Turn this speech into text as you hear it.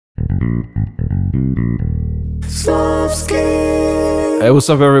Hey, what's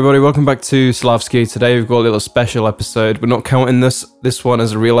up, everybody? Welcome back to Slavsky. Today we've got a little special episode. We're not counting this one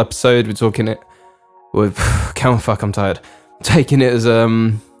as a real episode. We're talking it with I'm tired. Taking it as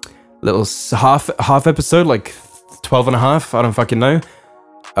little half episode, like 12 and a half. I don't fucking know.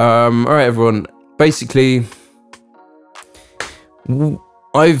 All right, everyone. Basically,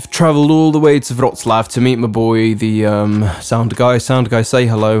 I've travelled all the way to Wroclaw to meet my boy, the sound guy. Sound guy, say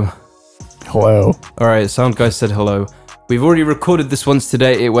hello. Hello. Alright, sound guy said hello. We've already recorded this once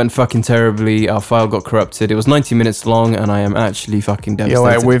today. It went fucking terribly. Our file got corrupted. It was 90 minutes long, and I am actually fucking devastated.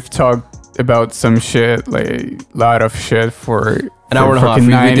 Yeah, like we've talked about some shit, like a lot of shit for an hour and a half. We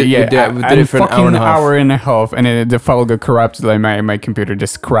did it for an hour and a half, and the file got corrupted. Like my computer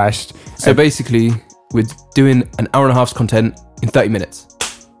just crashed. So basically, we're doing an hour and a half's content in 30 minutes.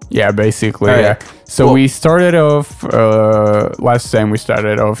 Yeah, basically, yeah. So we started off, last time we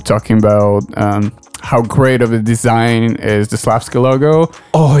started off talking about how great of a design is the Slavsky logo.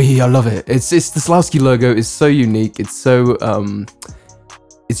 Oh, yeah, I love it. It's the Slavsky logo is so unique. It's so,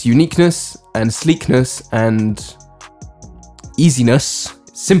 it's uniqueness and sleekness and easiness.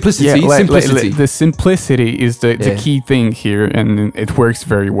 Simplicity. The simplicity is the key thing here, and it works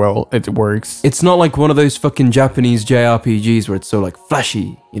very well. It works. It's not like one of those fucking Japanese JRPGs where it's so like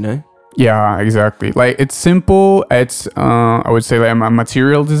flashy, you know? Yeah, exactly. Like it's simple. It's I would say like a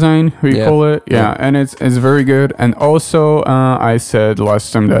material design, how you call it. Yeah, and it's very good. And also, I said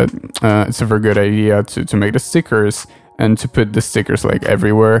last time that it's a very good idea to make the stickers and to put the stickers like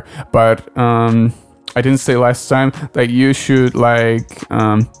everywhere. But I didn't say last time, like you should like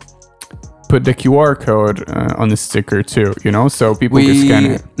put the QR code on the sticker too, you know, so people can scan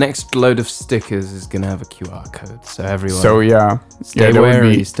it. Next load of stickers is gonna have a QR code, so everyone. So yeah,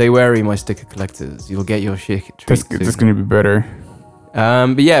 stay wary, my sticker collectors. You'll get your shit. That's gonna be better.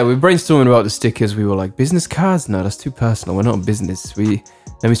 But yeah, we were brainstorming about the stickers. We were like, business cards? No, that's too personal. We're not a business. We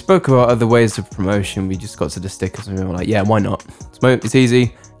spoke about other ways of promotion. We just got to the stickers and we were like, yeah, why not? It's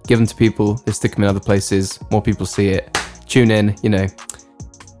easy. Give them to people, they stick them in other places, more people see it, tune in, you know,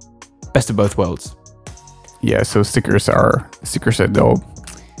 best of both worlds. Yeah, so stickers are dope.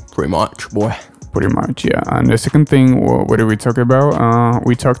 Pretty much, boy. Pretty much, yeah. And the second thing, what did we talk about?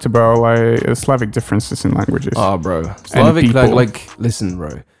 We talked about like Slavic differences in languages. Oh, bro. Slavic, like, listen,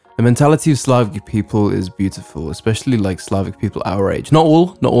 bro. The mentality of Slavic people is beautiful, especially like Slavic people our age. Not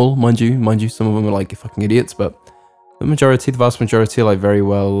all, mind you, some of them are like fucking idiots, but the vast majority are like very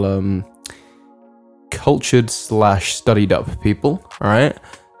well cultured / studied up people, alright?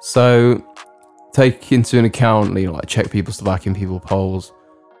 So take into an account, you know, like Czech people, Slovakian people, Poles,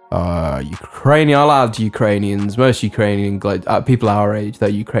 Ukrainian, I love Ukrainians, most Ukrainian, like, people our age, they're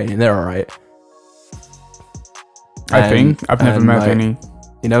Ukrainian, they're alright. I think, I've never met any.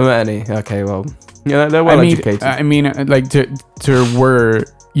 You never met any? Okay, well, yeah, they're well educated. I mean, like, there were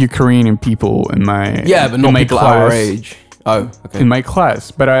Ukrainian people in my but not people class. Our age. Oh, okay. In my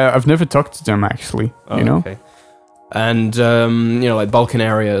class, but I've never talked to them actually. You know. Okay. And you know, like Balkan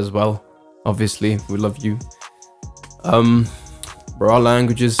area as well. Obviously, we love you. Bro, our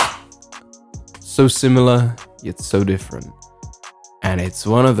languages so similar yet so different, and it's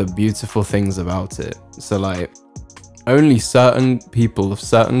one of the beautiful things about it. So like, only certain people of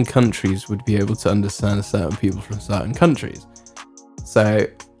certain countries would be able to understand certain people from certain countries. So,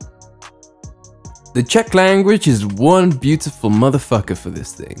 the Czech language is one beautiful motherfucker for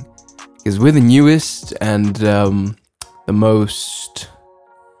this thing. Because we're the newest and the most,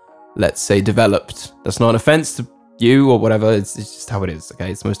 let's say, developed. That's not an offense to you or whatever, it's just how it is, okay?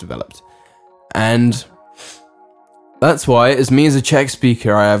 It's most developed. And that's why, as a Czech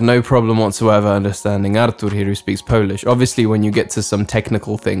speaker, I have no problem whatsoever understanding Artur here who speaks Polish. Obviously, when you get to some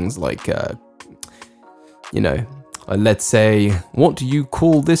technical things like, you know, let's say, what do you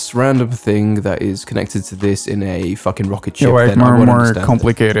call this random thing that is connected to this in a fucking rocket ship? Yeah, like more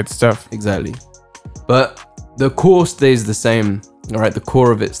complicated stuff. Exactly. But the core stays the same. All right, the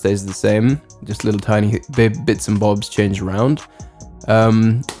core of it stays the same. Just little tiny bits and bobs change around.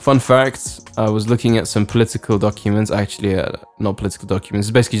 Fun fact, I was looking at some political documents. Actually, not political documents.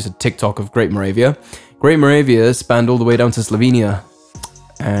 It's basically just a TikTok of Great Moravia. Great Moravia spanned all the way down to Slovenia.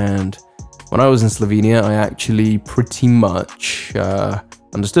 And when I was in Slovenia, I actually pretty much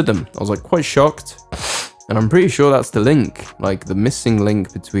understood them. I was like quite shocked, and I'm pretty sure that's the link, like the missing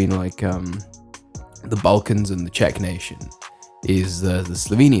link between like the Balkans and the Czech nation is the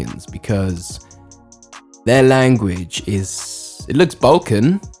Slovenians, because their language it looks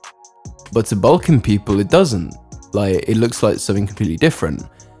Balkan, but to Balkan people it doesn't. Like, it looks like something completely different.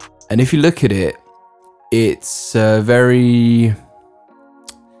 And if you look at it, it's very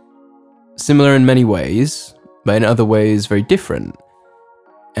similar in many ways, but in other ways very different.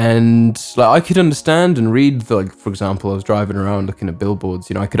 And like I could understand and read, like for example, I was driving around looking at billboards.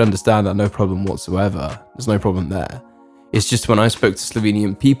 You know, I could understand that, no problem whatsoever. There's no problem there. It's just when I spoke to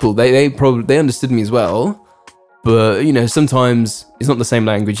Slovenian people, they understood me as well. But you know, sometimes it's not the same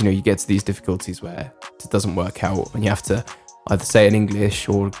language. You know, you get to these difficulties where it doesn't work out, and you have to either say it in English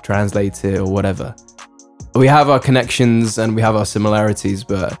or translate it or whatever. We have our connections and we have our similarities,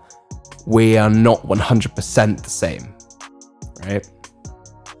 but we are not 100% the same, right?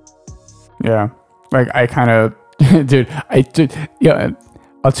 Yeah, like I kind of, yeah.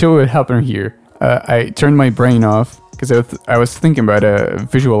 I'll tell you what happened here. I turned my brain off because I was thinking about a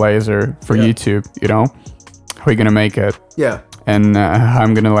visualizer for YouTube. You know, how are you gonna make it? Yeah. And how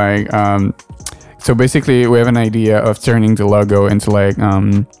I'm gonna like. So basically, we have an idea of turning the logo into like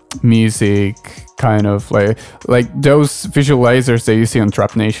music, kind of like those visualizers that you see on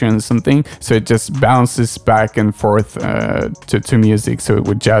Trap Nation or something. So it just bounces back and forth to music. So it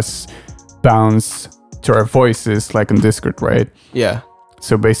would just bounce to our voices like on Discord, right? Yeah.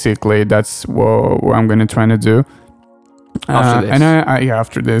 So basically, that's what I'm gonna try to do. After this. And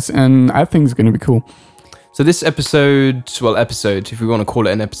after this, and I think it's gonna be cool. So this episode, if we want to call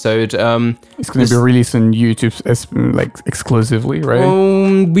it an episode, it's going to be released on YouTube like exclusively, right?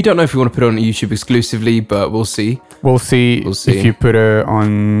 We don't know if we want to put it on YouTube exclusively, but we'll see. We'll see if you put it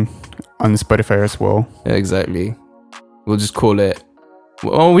on Spotify as well. Yeah, exactly. We'll just call it.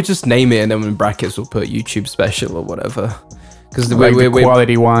 Well, we just name it, and then in brackets we'll put YouTube special or whatever. Because the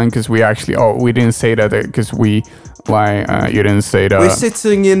quality one, because we actually we didn't say that because we. You didn't say that. We're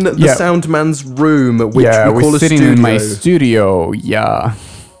sitting in the sound man's room, which we call we're a sitting studio. in my studio. Yeah,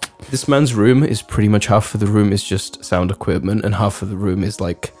 this man's room is pretty much half of the room is just sound equipment, and half of the room is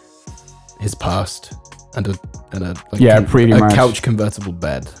like his past and a couch convertible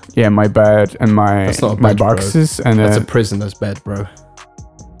bed. Yeah, my bed and my my boxes, bro. And that's a prisoner's bed, bro.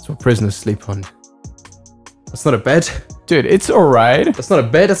 That's what prisoners sleep on. That's not a bed, dude. It's alright. That's not a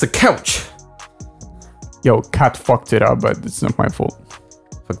bed. That's a couch. Yo, cat fucked it up, but it's not my fault.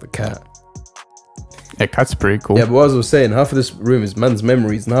 Fuck the cat. Yeah, cat's pretty cool. Yeah, but as I was saying, half of this room is man's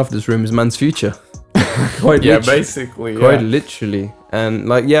memories and half of this room is man's future. Quite literally. And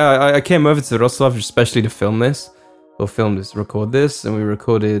like, yeah, I came over to Wrocław especially to film this. Record this, and we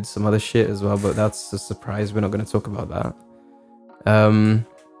recorded some other shit as well, but that's a surprise. We're not going to talk about that.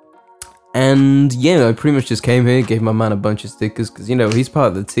 And yeah, I pretty much just came here, gave my man a bunch of stickers, because, you know, he's part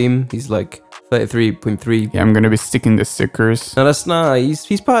of the team. He's like 33.3. Yeah, I'm gonna be sticking the stickers. No, that's not.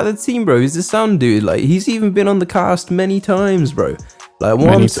 He's part of the team, bro. He's the sound dude. Like, he's even been on the cast many times, bro. Like, what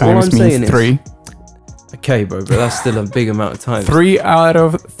I'm saying 3. Okay, bro, but that's still a big amount of time. 3 out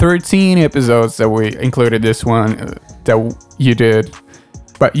of 13 episodes that we included this one that you did.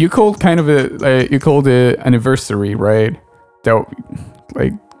 But you called kind of you called it anniversary, right? That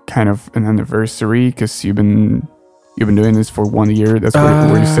like kind of an anniversary because you've been doing this for 1 year. That's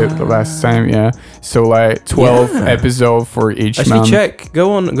what you said the last time, yeah. So like 12 episodes for each month. Actually, check.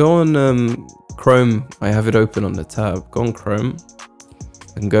 Go on Chrome. I have it open on the tab. Go on Chrome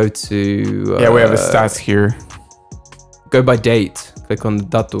and go to. We have the stats here. Go by date. Click on the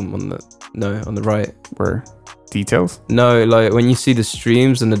datum on the right. Where details? No, like when you see the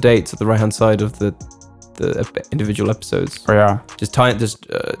streams and the dates at the right hand side of the individual episodes. Oh yeah. Just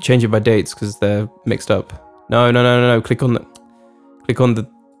change it by dates because they're mixed up. No. Click on the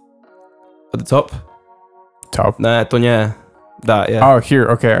at the top. Top. Nah, to nie. That, yeah. Oh, here.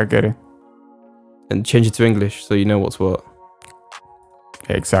 Okay, I get it. And change it to English so you know what's what.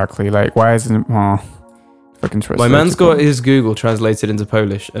 Exactly. Like, why isn't it? Oh, fucking trust. My man's got his Google translated into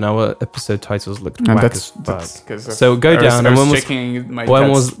Polish, and our episode titles look whack as fuck. So go down. And when was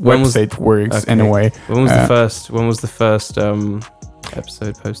website works anyway? When was the first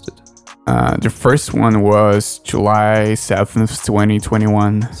episode posted? The first one was July 7th,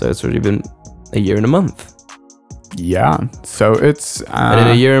 2021. So it's already been a year and a month. Yeah. So it's... and in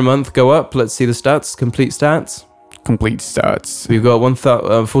a year and a month, go up. Let's see the stats. Complete stats. We've got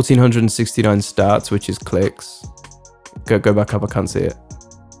 1,469 stats, which is clicks. Go back up. I can't see it.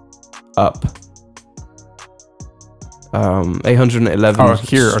 Up. 811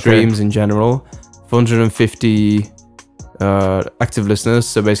 streams in general. 450... active listeners,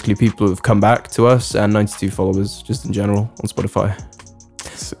 so basically people who've come back to us, and 92 followers just in general on Spotify.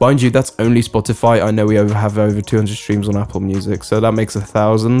 Mind you, that's only Spotify. I know we have over 200 streams on Apple Music, so that makes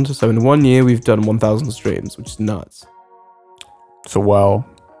 1,000. So in 1 year, we've done 1,000 streams, which is nuts. So well,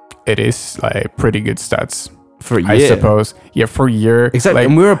 it is like pretty good stats for a year, I suppose. Yeah, for a year, exactly. Like,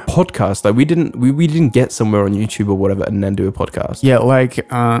 and we're a podcast. Like we didn't get somewhere on YouTube or whatever and then do a podcast. Yeah, like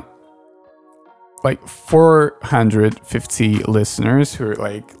like 450 listeners who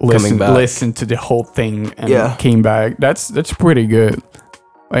like listened to the whole thing and came back. That's pretty good.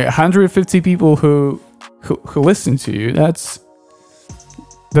 Like 150 people who listen to you. That's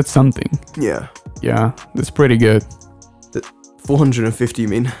something. Yeah. Yeah, that's pretty good. 450, you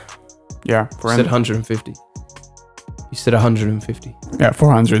mean? Yeah. You said 150. You said 150. Yeah,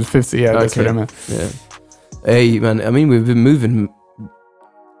 450. Yeah, that's what I meant. Yeah. Hey, man. I mean, we've been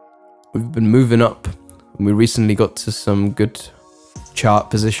moving up. We recently got to some good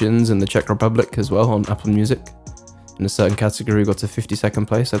chart positions in the Czech Republic as well on Apple Music. In a certain category, we got to 52nd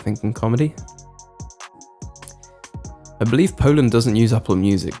place, I think, in comedy. I believe Poland doesn't use Apple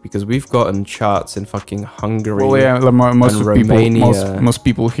Music because we've gotten charts in fucking Hungary. Well, yeah, most and Romania. Most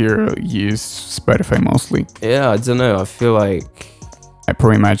people here use Spotify mostly. Yeah, I don't know. I feel like I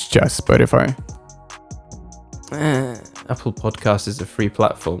pretty much just Spotify. Apple Podcast is a free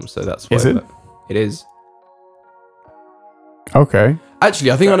platform, so that's why. Is it? It is. Okay.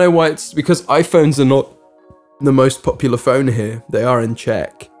 Actually, I think I know why. It's because iPhones are not the most popular phone here. They are in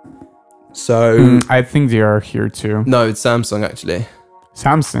Czech. So I think they are here too. No, it's Samsung actually.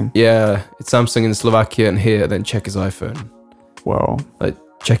 Samsung? Yeah, it's Samsung in Slovakia and here, then Czech is iPhone. Wow. Like,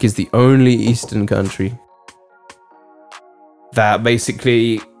 Czech is the only Eastern country that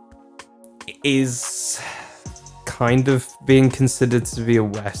basically is kind of being considered to be a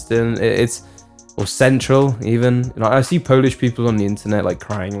Western. It's or Central even. Like, I see Polish people on the internet like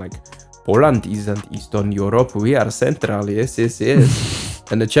crying like, Poland isn't Eastern Europe, we are Central, yes.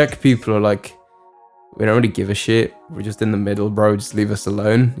 And the Czech people are like, we don't really give a shit. We're just in the middle, bro. Just leave us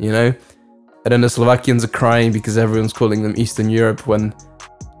alone, you know? And then the Slovakians are crying because everyone's calling them Eastern Europe when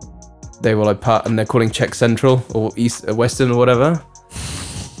they were like part, and they're calling Czech Central or East, Western or whatever.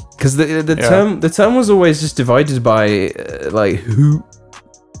 Because the term was always just divided by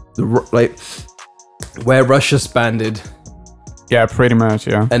where Russia spanned. Yeah, pretty much,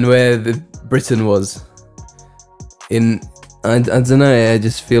 yeah. And where Britain was. I don't know, I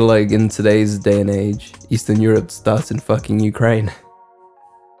just feel like in today's day and age, Eastern Europe starts in fucking Ukraine.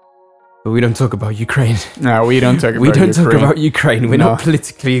 But we don't talk about Ukraine. No, we don't talk about Ukraine. We don't talk about Ukraine. We're not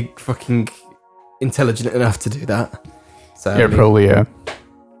politically fucking intelligent enough to do that. Sadly. Yeah, probably, yeah.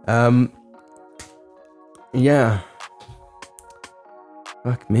 Yeah.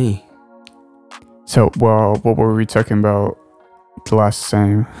 Fuck me. So, well, what were we talking about the last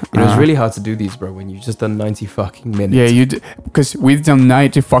time? It was really hard to do these, bro, when you've just done 90 fucking minutes. Yeah, because we've done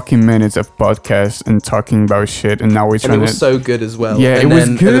 90 fucking minutes of podcast and talking about shit, and now we're trying to... And it was so good as well. Yeah, and it was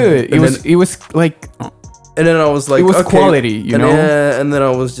good. It was like... And then I was like, it was quality, you know? And then I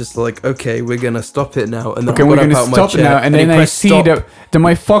was just like, okay, we're going to stop it now. And then we're going to stop it now. And then I see that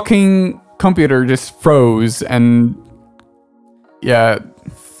my fucking computer just froze, and yeah.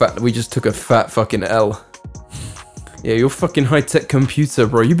 We just took a fat fucking L. Yeah, your fucking high-tech computer,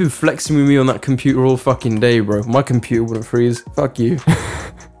 bro. You've been flexing with me on that computer all fucking day, bro. My computer wouldn't freeze. Fuck you.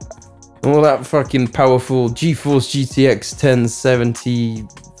 All that fucking powerful GeForce GTX 1070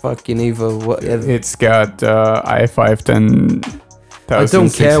 fucking Evo, whatever. It's got i5 10,600K. I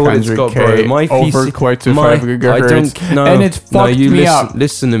don't care what it's got, bro. My PC, overclocked to 5 gigahertz. And it fucked me up.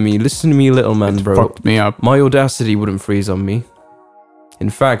 Listen to me, little man, bro. Fucked me up. My Audacity wouldn't freeze on me. In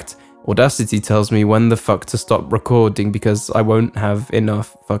fact, Audacity tells me when the fuck to stop recording because I won't have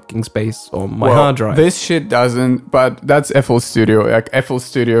enough fucking space on my hard drive. This shit doesn't, but that's FL Studio. Like, FL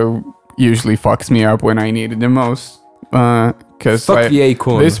Studio usually fucks me up when I need it the most. Cause fuck the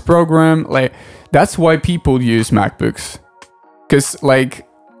Acorn. This program, like, that's why people use MacBooks. Cause like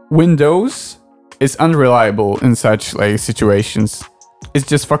Windows is unreliable in such like situations. It's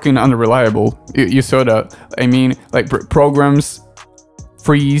just fucking unreliable. You saw that. I mean, like programs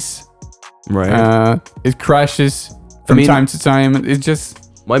freeze. Right. It crashes from time to time. It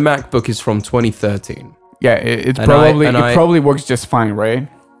just... My MacBook is from 2013. Yeah, it probably works just fine, right?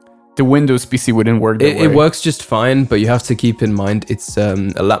 The Windows PC wouldn't work that way. It works just fine, but you have to keep in mind it's a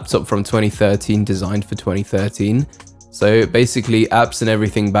laptop from 2013 designed for 2013. So basically apps and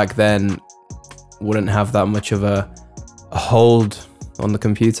everything back then wouldn't have that much of a hold on the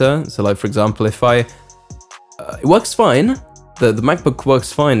computer. So like, for example, if it works fine. The MacBook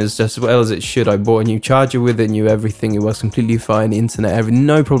works fine as just as well as it should. I bought a new charger with it, new everything. It works completely fine. Internet,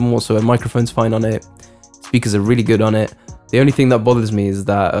 no problem whatsoever. Microphone's fine on it. Speakers are really good on it. The only thing that bothers me is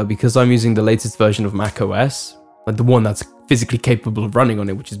that because I'm using the latest version of macOS, like the one that's physically capable of running on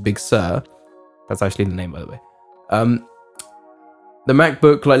it, which is Big Sur. That's actually the name, by the way. The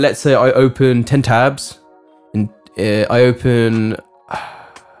MacBook, like let's say I open 10 tabs, and I open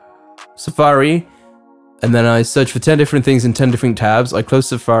Safari, and then I search for 10 different things in 10 different tabs. I close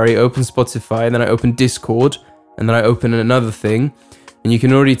Safari, open Spotify, and then I open Discord, and then I open another thing. And you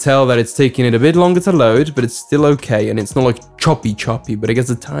can already tell that it's taking it a bit longer to load, but it's still okay, and it's not like choppy, but it gets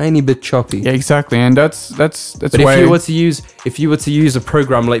a tiny bit choppy. Yeah, exactly, and that's But why. if you were to use a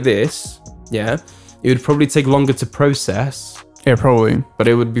program like this, yeah, it would probably take longer to process. Yeah, probably. But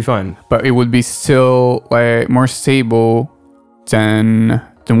it would be fine. But it would be still like more stable than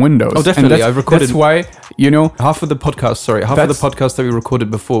Windows. Oh, definitely. I've recorded. That's why, half of the podcast that we recorded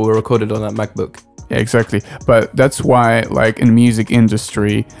before were recorded on that MacBook. Yeah, exactly. But that's why, like in music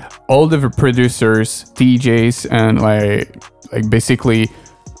industry, all the producers, DJs, and like basically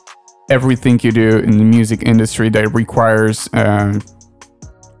everything you do in the music industry that requires a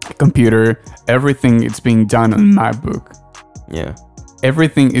computer, everything is being done on MacBook. Yeah.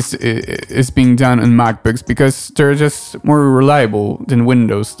 Everything is being done on MacBooks because they're just more reliable than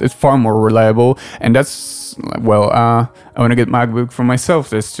Windows. It's far more reliable, and that's I want to get MacBook for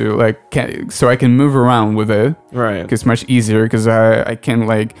myself just to so I can move around with it. Right. It's much easier because I can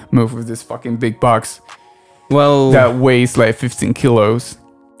move with this fucking big box. Well, that weighs 15 kilos.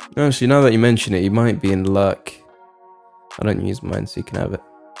 Actually, now that you mention it, you might be in luck. I don't use mine, so you can have it.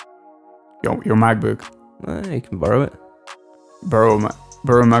 Your MacBook. You can borrow it. Borrow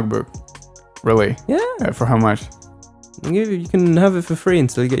MacBook. Really? Yeah. For how much? You can have it for free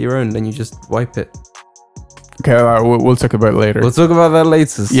until you get your own, then you just wipe it. Okay, we'll talk about it later. We'll talk about that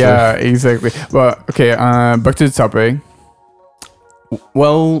later. So. Yeah, exactly. But okay, back to the topic.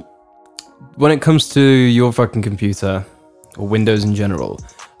 Well, when it comes to your fucking computer or Windows in general,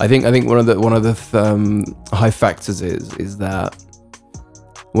 I think one of the high factors is that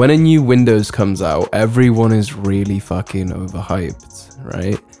when a new Windows comes out, everyone is really fucking overhyped,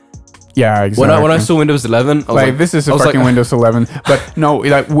 right? Yeah, exactly. When I saw Windows 11, I was like, this is a fucking Windows 11. But no,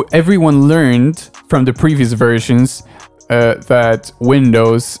 everyone learned from the previous versions that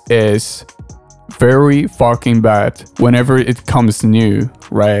Windows is very fucking bad whenever it comes new,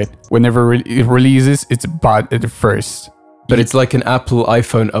 right? Whenever it releases, it's bad at first. But it's like an Apple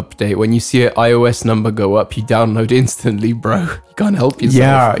iPhone update. When you see an iOS number go up, you download instantly, bro. You can't help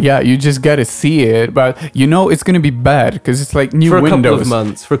yourself. Yeah, you just gotta see it. But it's gonna be bad because it's like new Windows.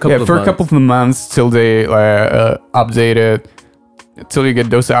 For a couple of months till they update it. Till you get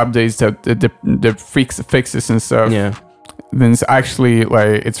those updates, the fixes and stuff. Yeah. Then it's actually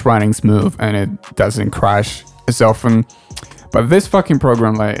it's running smooth and it doesn't crash as often. But this fucking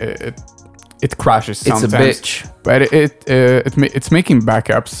program, it crashes sometimes. It's a bitch. But it's making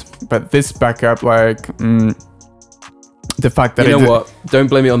backups. But this backup, the fact that what? Don't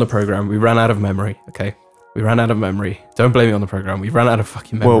blame it on the program. We ran out of memory. Okay, we ran out of memory. Don't blame it on the program. We ran out of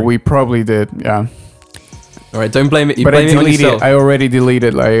fucking memory. Well, we probably did. Yeah. All right. Don't blame it. But I deleted. I already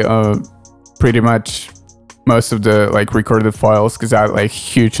deleted pretty much most of the recorded files because I had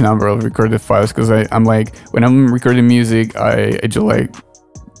huge number of recorded files because I'm when I'm recording music I do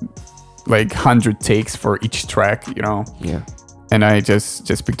 100 takes for each track, Yeah. And I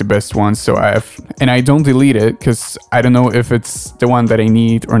just pick the best ones. So I don't delete it because I don't know if it's the one that I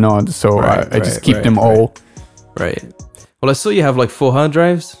need or not. So I just keep them all. Right. Well, I saw you have 4 hard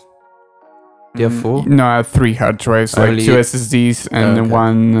drives. Do you have 4? No, I have 3 hard drives, 2 SSDs and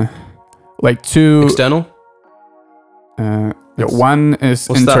one, 2 external. One is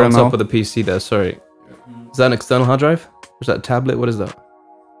What's internal. That on top of the PC there? Sorry. Is that an external hard drive? Or is that a tablet? What is that?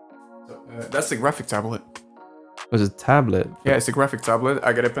 That's the graphic tablet. Was it a tablet? Yeah, it's a graphic tablet.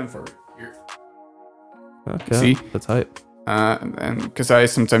 I got a pen for it. Here. Okay. See? That's hype. And because I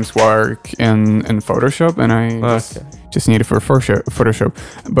sometimes work in Photoshop and I just need it for Photoshop.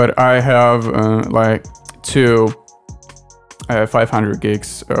 But I have 2 500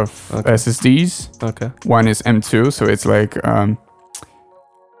 gigs of SSDs. Okay. One is M2, so it's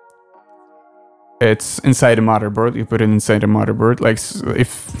it's inside the motherboard. You put it inside the motherboard.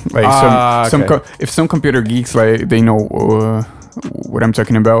 If some computer geeks they know what I'm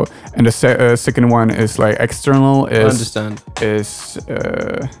talking about. And the second one is external. I understand. Is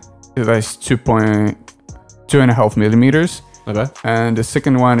it has 2.5 millimeters. Okay. And the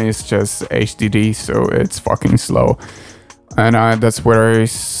second one is just HDD, so it's fucking slow. And that's where I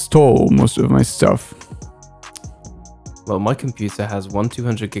stole most of my stuff. Well, my computer has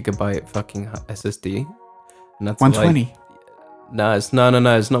 200 gigabyte fucking SSD, and that's 120. No, it's not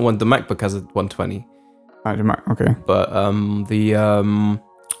one. The MacBook has a 120. Okay. But what do you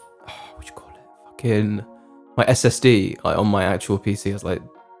call it? Fucking my SSD on my actual PC has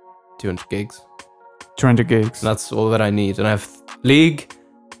 200 gigs. 200 gigs. And that's all that I need, and I have League,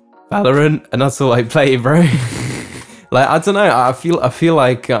 Valorant, and that's all I play, bro. Like, I don't know. I feel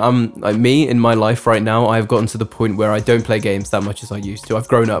like like me in my life right now. I've gotten to the point where I don't play games that much as I used to. I've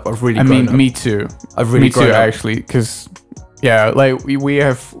grown up. I've really. grown up. Me too. I've really me grown too, up. actually, because like we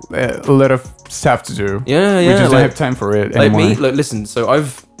have a lot of stuff to do. Yeah. We just don't have time for it like anymore. me. Look, listen. So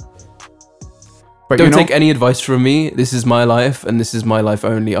But don't take any advice from me. This is my life, and this is my life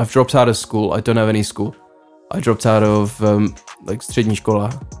only. I've dropped out of school. I don't have any school. I dropped out of like střední škola.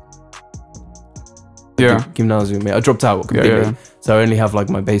 Gymnasium. I dropped out completely. Yeah. So I only have like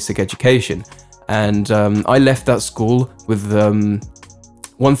my basic education, and I left that school with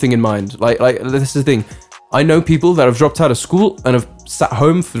one thing in mind. Like this is the thing. I know people that have dropped out of school and have sat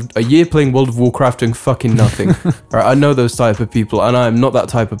home for a year playing World of Warcraft doing fucking nothing. Right? I know those type of people, and I am not that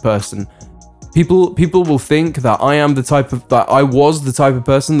type of person. People will think that I was the type of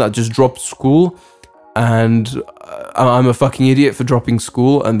person that just dropped school, and I'm a fucking idiot for dropping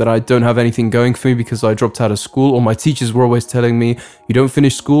school, and that I don't have anything going for me because I dropped out of school. Or my teachers were always telling me, you don't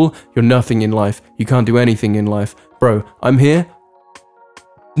finish school, you're nothing in life. You can't do anything in life. Bro, I'm here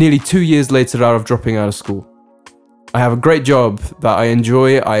nearly 2 years later out of dropping out of school. I have a great job that I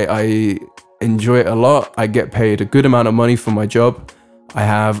enjoy. I enjoy it a lot. I get paid a good amount of money for my job. I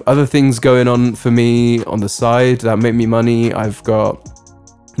have other things going on for me on the side that make me money. I've got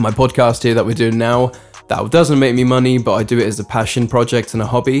my podcast here that we're doing now that doesn't make me money, but I do it as a passion project and a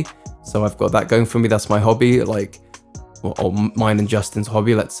hobby. So I've got that going for me. That's my hobby, like, or mine and Justin's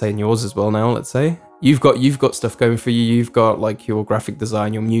hobby, let's say, and yours as well now, let's say. You've got stuff going for you. You've got like your graphic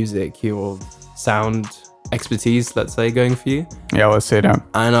design, your music, your sound expertise, let's say, going for you. Yeah, let's say that.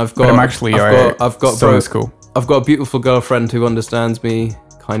 And I've got school. I've got a beautiful girlfriend who understands me,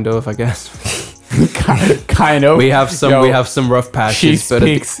 kind of, I guess. kind of. We have some rough patches. She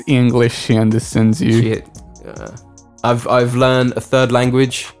speaks English. She understands you. I've learned a third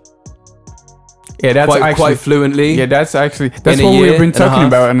language. Yeah, that's quite fluently. Yeah, that's what we've been talking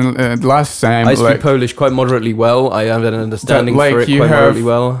about. And last time, I speak Polish quite moderately well. I have an understanding for it quite moderately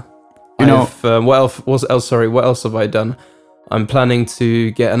well. You know, what else have I done? I'm planning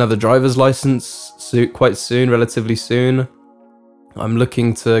to get another driver's license quite soon, relatively soon. I'm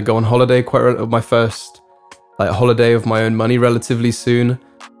looking to go on holiday, my first like holiday of my own money relatively soon.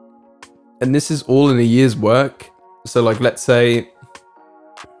 And this is all in a year's work. So like, let's say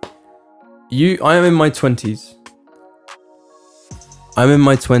I am in my 20s.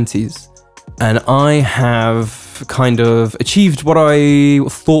 And I have kind of achieved what I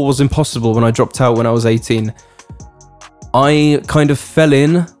thought was impossible when I dropped out when I was 18. I kind of fell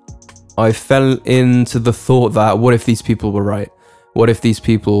into the thought that, what if these people were right? What if these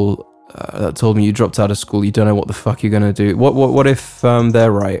people that told me you dropped out of school, you don't know what the fuck you're gonna do? What if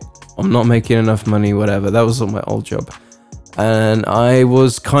they're right? I'm not making enough money, whatever. That was my old job. And I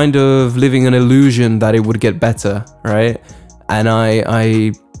was kind of living an illusion that it would get better, right? And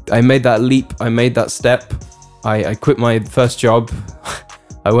I made that leap. I made that step. I quit my first job.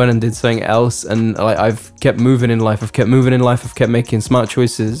 I went and did something else, and I've kept moving in life. I've kept making smart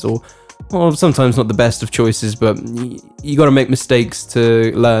choices, or sometimes not the best of choices, but you got to make mistakes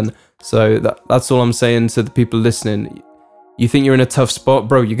to learn. So that's all I'm saying to the people listening. You think you're in a tough spot,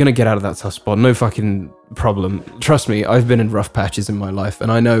 bro, you're going to get out of that tough spot. No fucking problem. Trust me, I've been in rough patches in my life,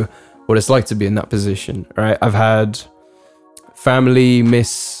 and I know what it's like to be in that position, right? I've had family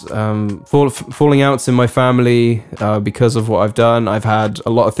falling outs in my family because of what I've done. I've had a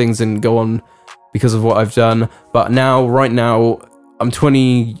lot of things go on because of what I've done. But right now, I'm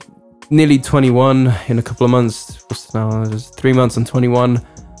nearly 21 in a couple of months. What's now? 3 months and 21.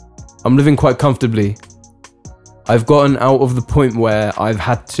 I'm living quite comfortably. I've gotten out of the point where I've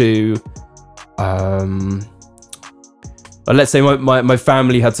had to, let's say my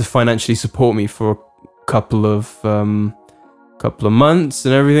family had to financially support me for a couple of months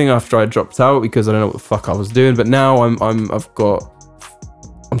and everything after I dropped out because I don't know what the fuck I was doing. But now I'm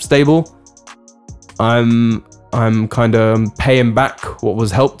stable. I'm kind of paying back what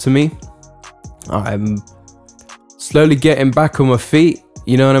was helped to me. I'm slowly getting back on my feet.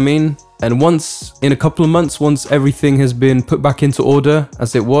 You know what I mean? And in a couple of months, once everything has been put back into order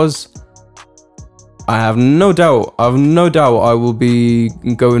as it was, I have no doubt I will be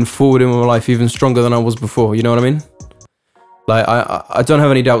going forward in my life even stronger than I was before. You know what I mean? Like, I don't have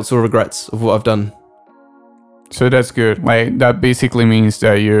any doubts or regrets of what I've done. So that's good. Like, that basically means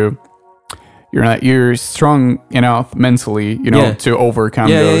that you're strong enough mentally, to overcome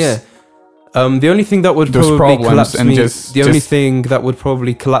those. Yeah. The only thing that would probably collapse me, thing that would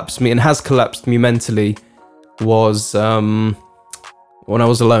probably collapse me and has collapsed me mentally was when I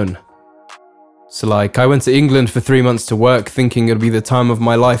was alone. So like, I went to England for 3 months to work thinking it'd be the time of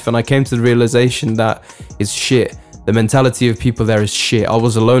my life, and I came to the realization that it's shit. the mentality of people there is shit. I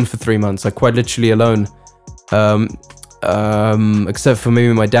was alone for 3 months, like quite literally alone. Except for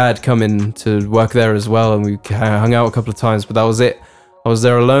maybe my dad coming to work there as well, and we hung out a couple of times, but that was it. I was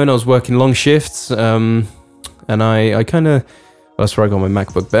there alone. I was working long shifts, and I kind of, that's where I got my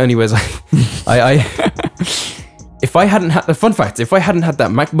MacBook. But anyways, I if I hadn't had, a fun fact, if I hadn't had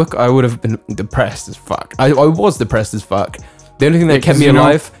that MacBook, I would have been depressed as fuck. I was depressed as fuck. The only thing that kept me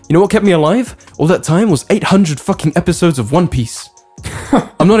alive, you know what kept me alive all that time, was 800 fucking episodes of One Piece.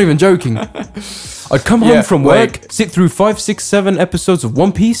 I'm not even joking. I'd come home from work, sit through 5, 6, 7 episodes of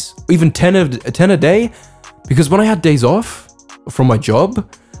One Piece, even 10 a day, because when I had days off from my job,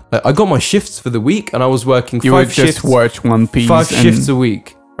 I got my shifts for the week, and I was working 5 shifts. You would just watch One Piece. 5 shifts a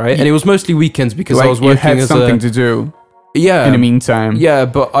week, right? And it was mostly weekends because I was working as something to do. Yeah. In the meantime. Yeah,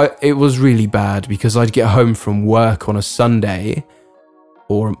 but it was really bad because I'd get home from work on a Sunday,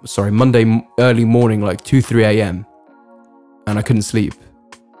 Monday early morning, like 2, 3 a.m. and I couldn't sleep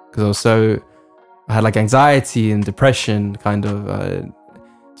because I had like anxiety and depression, kind of.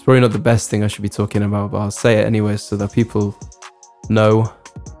 It's probably not the best thing I should be talking about, but I'll say it anyway so that people know.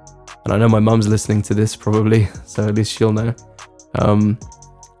 And I know my mum's listening to this probably, so at least she'll know.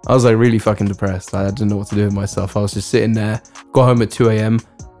 I was like really fucking depressed. I didn't know what to do with myself. I was just sitting there, got home at 2 a.m,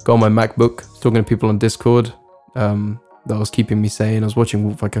 got on my MacBook, talking to people on Discord that was keeping me sane. I was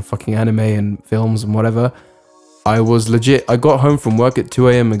watching like a fucking anime and films and whatever. I got home from work at 2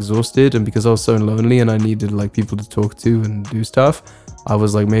 a.m. exhausted, and because I was so lonely and I needed like people to talk to and do stuff, I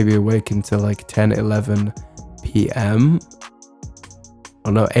was like maybe awake until like 10, 11 p.m.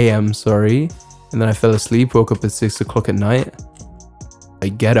 Oh no, a.m, sorry. And then I fell asleep, woke up at 6 o'clock at night. I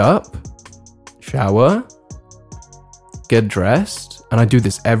get up, shower, get dressed, and I do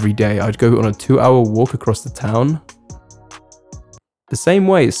this every day. I'd go on a 2-hour walk across the town. The same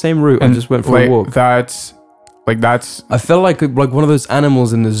way, same route, and I just went for a walk. I felt like one of those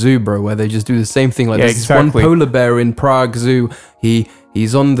animals in the zoo, bro, where they just do the same thing. Like there's this one polar bear in Prague Zoo.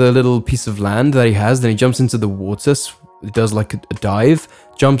 He's on the little piece of land that he has, then he jumps into the water, he does like a dive,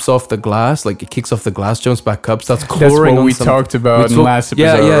 jumps off the glass, like it kicks off the glass, jumps back up, starts clawing on That's what we talked about in the last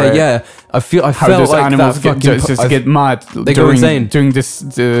episode, Yeah. I felt like animals get mad. They go insane during this.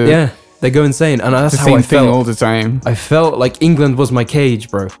 They go insane, and that's how I felt all the time. I felt like England was my cage,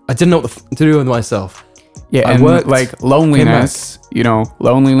 bro. I didn't know what to do with myself. Yeah, and like loneliness,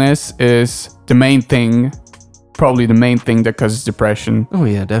 loneliness is the main thing. Probably the main thing that causes depression. Oh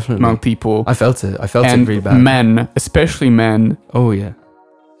yeah, definitely. Among people. I felt it really bad. Men, especially men. Oh yeah.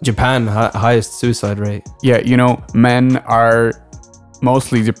 Japan, highest suicide rate. Yeah, men are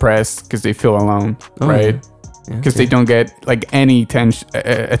mostly depressed because they feel alone, right? Because they don't get like any attention.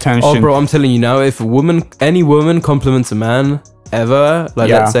 Oh bro, I'm telling you now, if any woman compliments a man ever,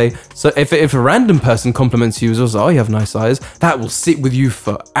 let's say, so if a random person compliments you as well, oh, you have nice eyes, that will sit with you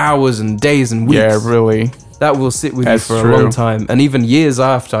for hours and days and weeks. Yeah, really. That will sit with you for a long time, and even years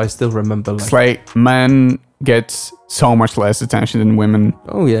after, I still remember. It's like men get so much less attention than women.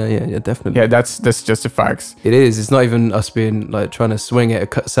 Oh yeah, definitely. Yeah, that's just a fact. It is. It's not even us being like trying to swing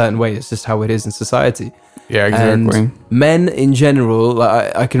it a certain way. It's just how it is in society. Yeah, exactly. And men in general,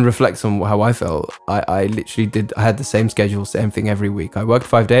 like, I can reflect on how I felt. I literally I had the same schedule, same thing every week. I worked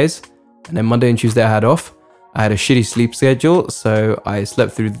 5 days, and then Monday and Tuesday I had off. I had a shitty sleep schedule, so I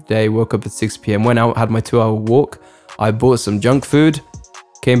slept through the day, woke up at 6 p.m, went out, had my 2-hour walk. I bought some junk food,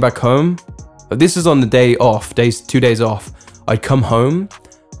 came back home. This is on the day off, 2 days off. I'd come home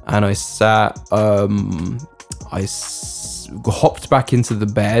and I sat, hopped back into the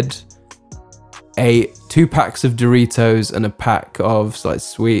bed, ate 2 packs of Doritos and a pack of like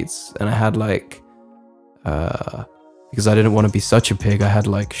sweets, and I had like, because I didn't want to be such a pig, I had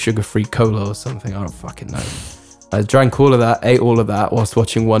like sugar-free cola or something. I don't fucking know. I drank all of that, ate all of that whilst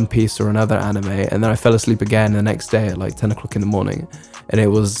watching One Piece or another anime, and then I fell asleep again the next day at like 10 o'clock in the morning. And it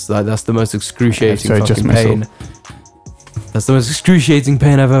was like, that's the most excruciating fucking pain. That's the most excruciating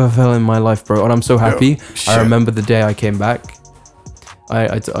pain I've ever felt in my life, bro. And I'm so happy. I remember the day I came back.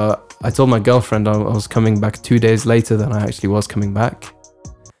 I told my girlfriend I was coming back 2 days later than I actually was coming back.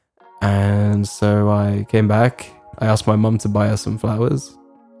 And so I came back. I asked my mum to buy her some flowers,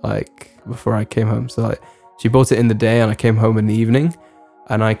 like, before I came home. So, like, she bought it in the day, and I came home in the evening.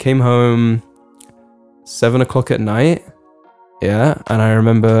 And I came home 7 o'clock at night. Yeah, and I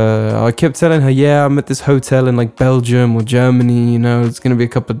remember I kept telling her, yeah, I'm at this hotel in, like, Belgium or Germany, it's going to be a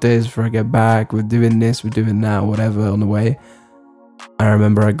couple of days before I get back. We're doing this, we're doing that, whatever, on the way. I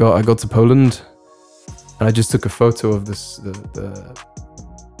remember I got to Poland, and I just took a photo of this, the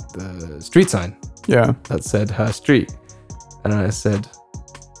street sign. Yeah. That said her street. And I said,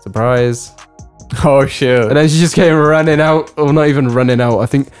 surprise, Oh shit. And then she just came running out, or not even running out. I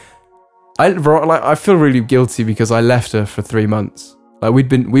think I feel really guilty because I left her for 3 months. Like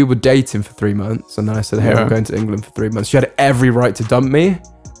we were dating for 3 months, and then I said, "Hey, I'm going to England for 3 months." She had every right to dump me,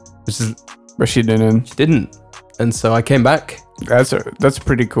 but she didn't. She didn't, and so I came back. That's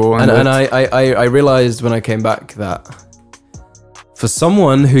pretty cool. And I realized when I came back that for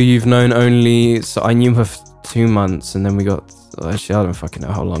someone who you've known only, so I knew her for 2 months, and then we got. Actually, I don't fucking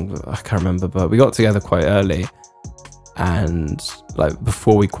know how long. I can't remember, but we got together quite early, and like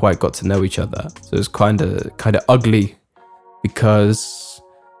before we quite got to know each other. So it was kind of ugly because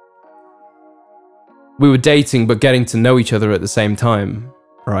we were dating but getting to know each other at the same time,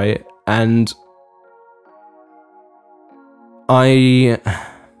 right? And I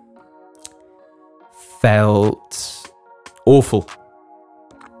felt awful.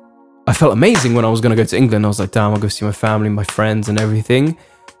 I felt amazing when I was going to go to England. I was like, damn, I'll go see my family, my friends and everything.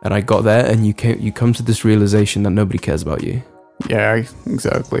 And I got there, and you come to this realization that nobody cares about you. Yeah,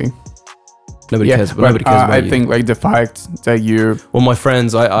 exactly. Nobody cares about you. I think like the fact that you... Well, my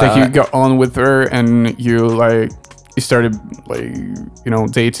friends, you got on with her and you started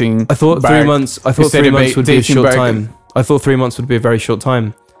dating. I thought 3 months would be a short time. I thought 3 months would be a very short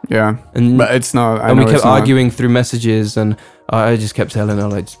time. Yeah, but it's not. And we kept arguing through messages, and I just kept telling her,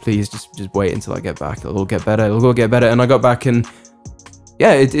 like, please, just wait until I get back. It'll all get better. It'll all get better. And I got back, and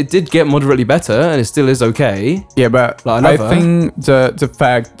yeah, it did get moderately better, and it still is okay. Yeah, but I think the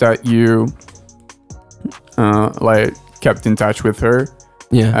fact that you kept in touch with her,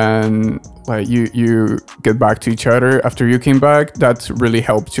 and like you get back to each other after you came back, that really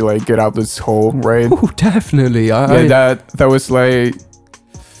helped you like get out this hole, right? Oh, definitely. That was like.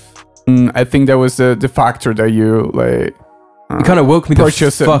 I think that was the factor that you like. It kind of woke me the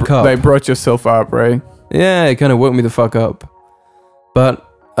fuck up. Like brought yourself up, right? Yeah, it kind of woke me the fuck up. But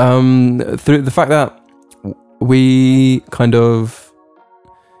through the fact that we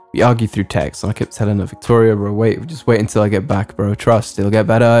argued through text, and I kept telling her, Victoria, bro, just wait until I get back, bro. Trust, it'll get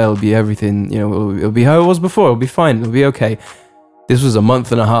better. It'll be everything. It'll be how it was before. It'll be fine. It'll be okay. This was a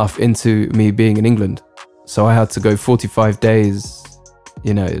month and a half into me being in England, so I had to go 45 days.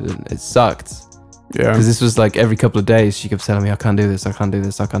 It sucked. Yeah. Because this was like every couple of days she kept telling me, I can't do this, I can't do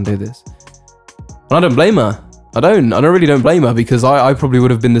this, I can't do this. And I don't blame her. I really don't blame her, because I probably would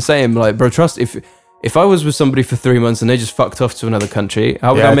have been the same. Like, bro, trust, if I was with somebody for 3 months and they just fucked off to another country,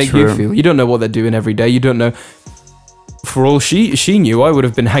 how would that make you feel? You don't know what they're doing every day. You don't know. For all she knew, I would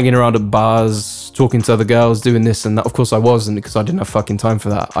have been hanging around at bars, talking to other girls, doing this and that. Of course I wasn't, because I didn't have fucking time for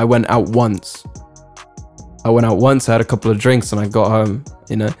that. I went out once, I had a couple of drinks, and I got home,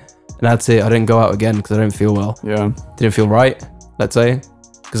 and that's it. I didn't go out again because I didn't feel well. Yeah. Didn't feel right, let's say.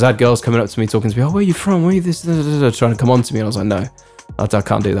 Because I had girls coming up to me, talking to me, oh, where are you from? Where are you this? Trying to come on to me. And I was like, no, I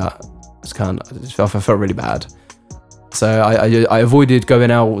can't do that. I felt really bad. So I avoided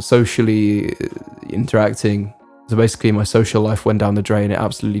going out, socially interacting. So basically my social life went down the drain. It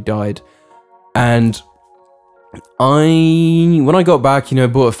absolutely died. And when I got back,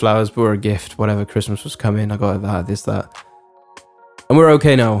 bought her flowers, bought her a gift, whatever, Christmas was coming, I got her that, this, that. And we're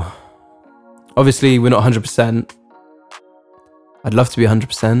okay now. Obviously, we're not 100%. I'd love to be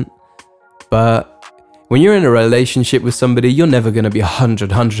 100%. But when you're in a relationship with somebody, you're never going to be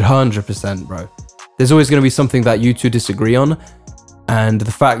 100%, bro. There's always going to be something that you two disagree on. And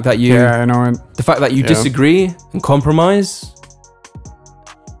the fact that you... Yeah, I know. The fact that you disagree and compromise...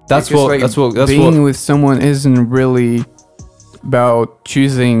 That's what being with someone isn't really about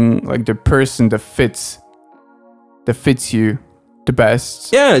choosing like the person that fits you the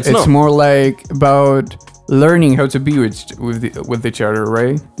best. Yeah, it's more like about learning how to be with each other,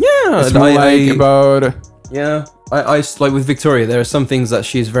 right? Yeah, it's more about. Yeah, I like with Victoria. There are some things that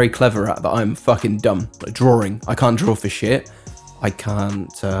she's very clever at that I'm fucking dumb. Like drawing, I can't draw for shit. I can't.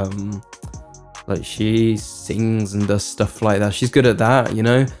 Like she sings and does stuff like that. She's good at that,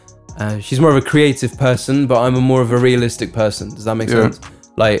 She's more of a creative person, but I'm more of a realistic person. Does that make sense?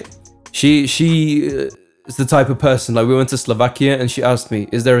 Like, she is the type of person, like we went to Slovakia and she asked me,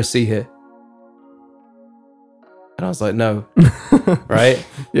 is there a sea here? And I was like, no. Right?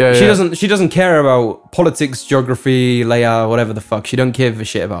 She doesn't care about politics, geography, layout, whatever the fuck. She don't give a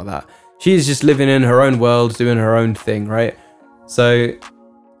shit about that. She's just living in her own world, doing her own thing, right? So,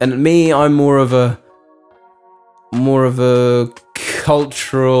 and me, I'm more of a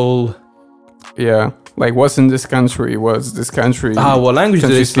cultural, like what's in this country, what's this country, what language do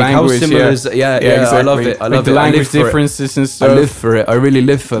they speak, how similar is it? Exactly. I love it. The language differences and stuff. I live for it. I really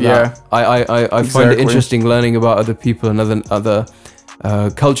live for that. I find it interesting learning about other people and other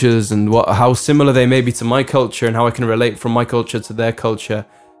cultures and how similar they may be to my culture, and how I can relate from my culture to their culture.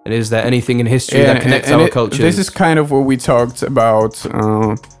 And is there anything in history that connects our cultures? This is kind of what we talked about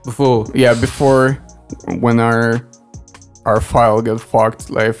before. Yeah, before, when our file got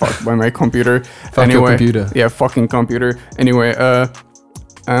fucked by my computer. Anyway, computer. Yeah, fucking computer. Anyway,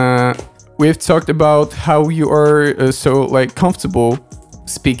 we've talked about how you are so like comfortable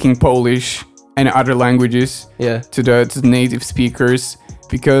speaking Polish and other languages to the native speakers,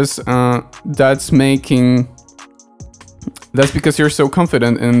 because that's because you're so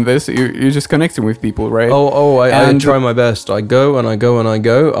confident in this. You're just connecting with people, right? I try my best. I go.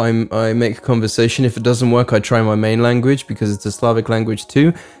 I make a conversation. If it doesn't work, I try my main language, because it's a Slavic language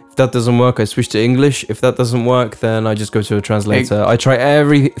too. If that doesn't work, I switch to English. If that doesn't work, then I just go to a translator. I try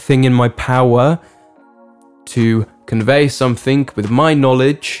everything in my power to convey something with my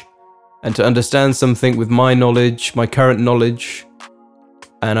knowledge, and to understand something with my knowledge, my current knowledge.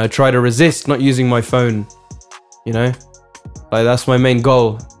 And I try to resist not using my phone, you know? Like, that's my main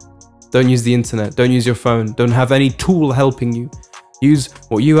goal. Don't use the internet. Don't use your phone. Don't have any tool helping you. Use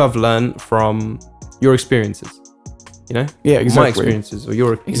what you have learned from your experiences. You know? Yeah, exactly. My experiences or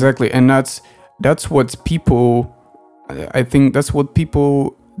your experiences. Exactly. And that's what people, I think that's what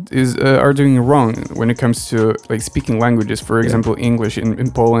people are doing wrong when it comes to like speaking languages. For example, English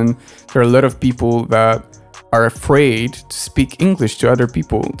in Poland, there are a lot of people that are afraid to speak English to other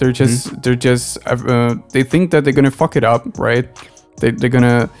people. They think that they're gonna fuck it up, right? They're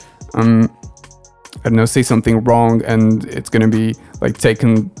gonna I don't know, say something wrong, and it's gonna be like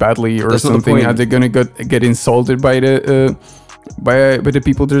taken badly or That's something. They're gonna get insulted by the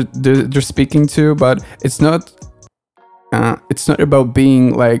people they're speaking to. But it's not about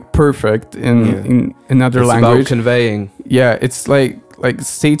being like perfect in another language. It's about conveying. Yeah, it's like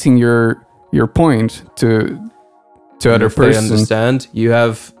stating your point to other person. If they understand, you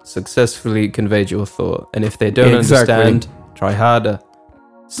have successfully conveyed your thought. And if they don't understand, try harder.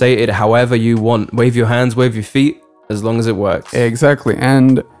 Say it however you want. Wave your hands, wave your feet, as long as it works. Exactly.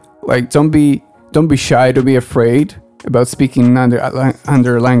 And like, don't be shy, don't be afraid about speaking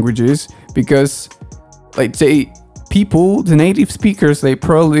other languages, because like the native speakers, they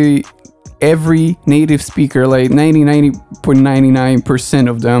probably, every native speaker, like 99.99%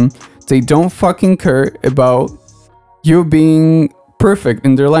 of them, they don't fucking care about you being perfect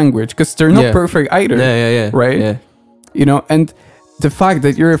in their language, because they're not perfect either. Yeah. Right? Yeah. You know, and the fact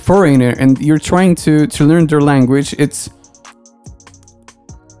that you're a foreigner and you're trying to learn their language, it's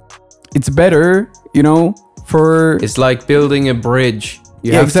better, you know, for... It's like building a bridge.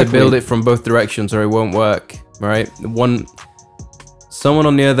 You have to build it from both directions or it won't work, right? Someone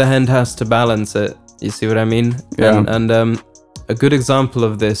on the other hand has to balance it. You see what I mean? Yeah. And a good example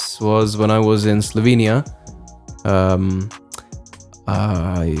of this was when I was in Slovenia.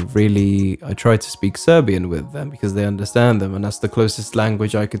 I tried to speak Serbian with them because they understand them, and that's the closest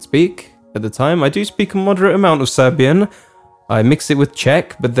language I could speak at the time. I do speak a moderate amount of Serbian. I mix it with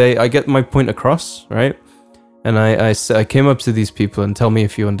Czech, but I get my point across, right? And I came up to these people and tell me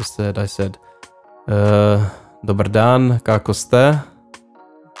if you understood. I said, Dobar dan, kako ste?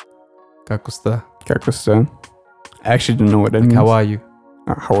 Kako ste? Kako ste? I actually don't know what that means. How are you?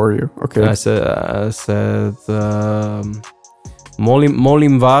 How are you? Okay. And I said,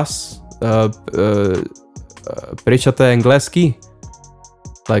 molim vas, pričate engleski?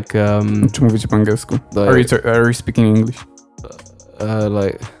 Like, Czy mówicie po angielsku? Are you speaking English?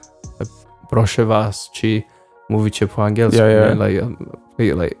 Proszę was, czy mówicie po angielsku? Yeah. Like,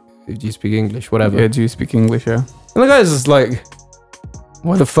 do you speak English? Whatever. Yeah, do you speak English? Yeah. And the guy's just like,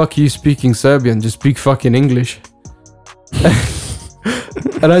 why the fuck are you speaking Serbian? Just speak fucking English.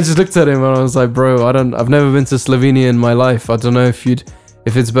 And I just looked at him and I was like, bro, I've never been to Slovenia in my life. I don't know if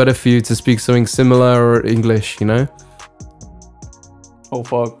it's better for you to speak something similar or English, you know? Oh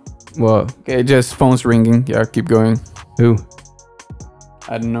fuck. What? Okay, just phone's ringing. Yeah, keep going. Who?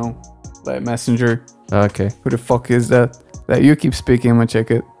 I don't know. Like Messenger. Okay. Who the fuck is that? Like, you keep speaking, I'm gonna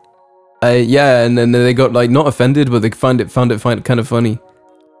check it. Yeah, and then they got like not offended, but they found it kind of funny.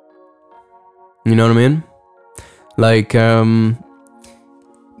 You know what I mean? Like, I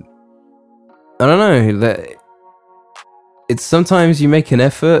don't know. It's sometimes you make an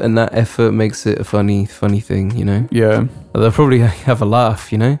effort, and that effort makes it a funny thing, you know? Yeah. They'll probably have a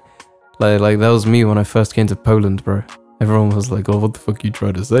laugh, you know? Like that was me when I first came to Poland, bro. Everyone was like, "Oh, what the fuck are you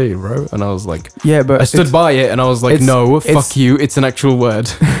trying to say, bro?" And I was like, "Yeah, but I stood by it, and I was like, no, fuck you. It's an actual word.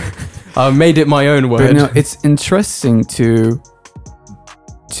 I made it my own word." But no, it's interesting to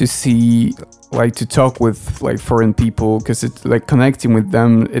see, like, to talk with like foreign people, because it's like connecting with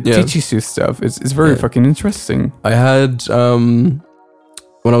them. It teaches you stuff. It's very fucking interesting. I had when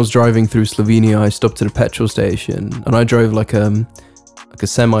I was driving through Slovenia, I stopped at a petrol station, and I drove like like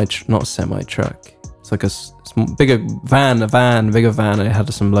a not semi truck. It's like a bigger van, and it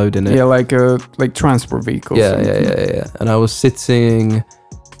had some load in it. Yeah, like transport vehicles. Yeah. And I was sitting,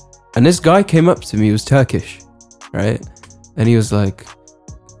 and this guy came up to me. He was Turkish, right? And he was like,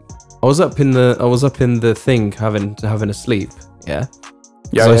 I was up in the thing having a sleep. Yeah.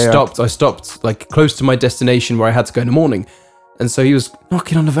 Yeah. So I stopped like close to my destination where I had to go in the morning. And so he was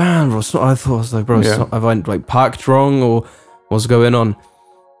knocking on the van, bro. I was like, bro, have I like parked wrong or what's going on?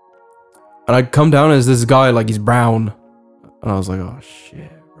 And I come down as this guy, like he's brown. And I was like, oh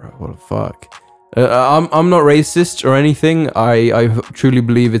shit, bro, what the fuck? I'm not racist or anything. I truly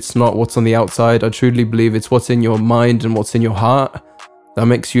believe it's not what's on the outside. I truly believe it's what's in your mind and what's in your heart that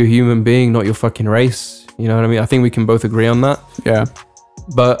makes you a human being, not your fucking race. You know what I mean? I think we can both agree on that. Yeah.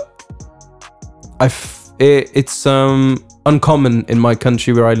 But it's uncommon in my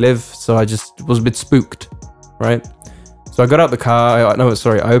country where I live, so I just was a bit spooked, right? So I got out the car.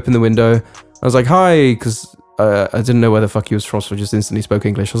 I opened the window. I was like, hi, because I didn't know where the fuck he was from, so I just instantly spoke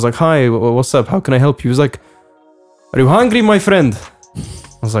English. I was like, hi, what's up? How can I help you? He was like, are you hungry, my friend? I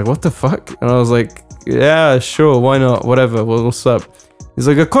was like, what the fuck? And I was like, yeah, sure, why not? Whatever, what's up? He's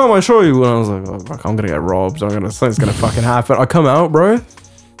like, come, I'll show you. And I was like, oh, fuck, I'm gonna get robbed. Something's gonna fucking happen. I come out, bro,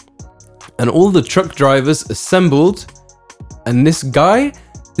 and all the truck drivers assembled, and this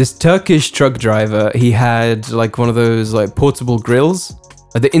Turkish truck driver, he had like one of those like portable grills,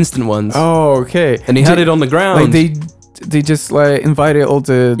 like the instant ones. Oh, okay. And he had it on the ground. Like they just like invited all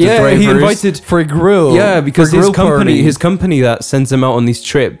the drivers he invited for a grill. Yeah, because his party. company that sends him out on these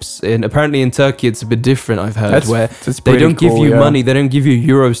trips, and apparently in Turkey it's a bit different, I've heard, where they don't give you money, they don't give you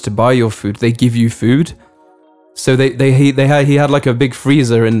euros to buy your food, they give you food. So he had like a big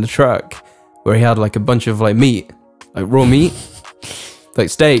freezer in the truck where he had like a bunch of like meat, like raw meat, like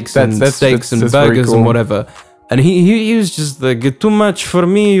steaks and burgers and whatever. And he was just like, too much for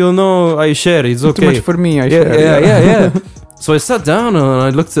me, I share, it's okay. Too much for me, I share. Yeah. So I sat down and I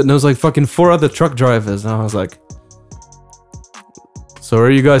looked at it and there was like fucking 4 other truck drivers. And I was like, so where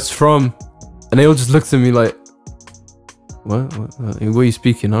are you guys from? And they all just looked at me like, what are you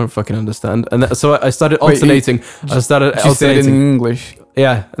speaking? I don't fucking understand. And so I started alternating. You said it in English.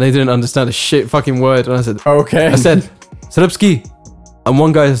 Yeah, and they didn't understand a shit fucking word. And I said, okay. I said, Srpski. And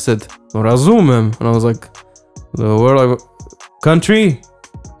one guy said, razumem. And I was like, where country?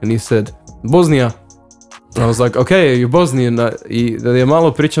 And he said, Bosnia. And I was like, okay, you're Bosnian. Ja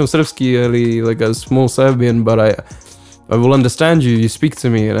malo pričam srpski, like a small Serbian, but I will understand you. You speak to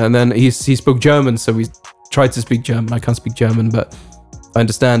me. And then he spoke German, so we tried to speak German. I can't speak German, but I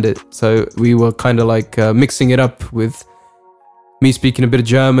understand it. So we were kind of like mixing it up with me speaking a bit of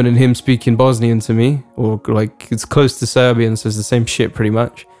German and him speaking Bosnian to me, or like it's close to Serbian, so it's the same shit pretty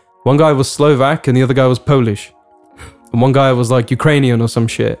much. One guy was Slovak and the other guy was Polish. And one guy was like Ukrainian or some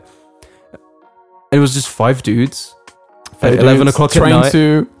shit. And it was just 5 dudes at 11 o'clock at night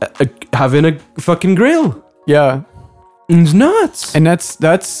having a fucking grill. Yeah. It's nuts. And that's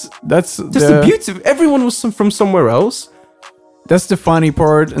the beauty. Everyone was from somewhere else. That's the funny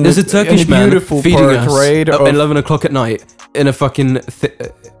part. And there's a Turkish man beautiful feeding part, us right, at 11 o'clock at night in a fucking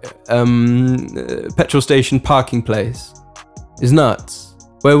petrol station parking place. It's nuts.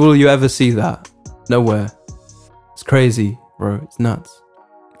 Where will you ever see that? Nowhere. It's crazy, bro. It's nuts.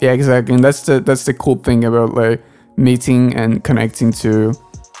 Yeah, exactly. And that's the cool thing about like meeting and connecting to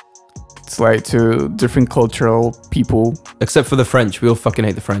different cultural people. Except for the French. We all fucking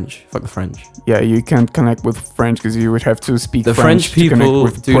hate the French. Fuck the French. Yeah, you can't connect with French because you would have to speak the French people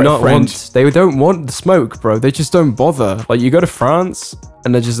do not want. They don't want the smoke, bro. They just don't bother. Like, you go to France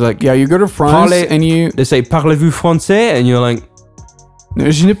and they're just like, yeah, you go to France and they say, parlez-vous français? And you're like,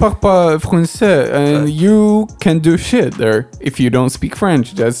 je ne parle pas français, and you can do shit there if you don't speak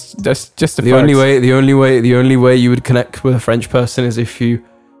French. That's just the only way you would connect with a French person is if you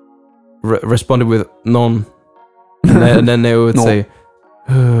responded with non, and then they would say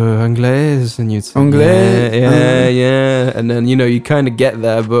anglais, and you'd say anglais, yeah, and then you kind of get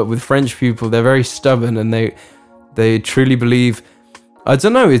there. But with French people, they're very stubborn, and they truly believe. I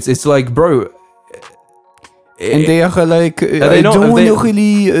don't know. It's like, bro. And they are like, I don't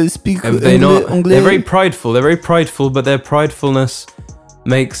really speak English. They're very prideful. They're very prideful, but their pridefulness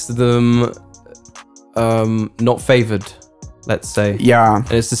makes them not favored. Let's say. Yeah.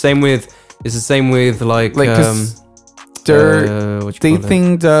 And it's the same with like they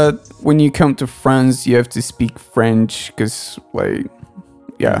think that when you come to France, you have to speak French because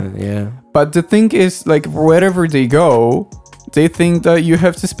yeah. But the thing is, like, wherever they go, they think that you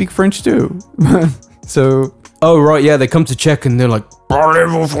have to speak French too. So. Oh, right, yeah, they come to check and they're like,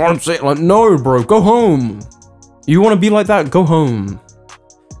 parlez-vous français? Like, no, bro, go home. You want to be like that? Go home.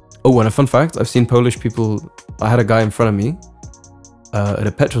 Oh, and a fun fact: I've seen Polish people. I had a guy in front of me at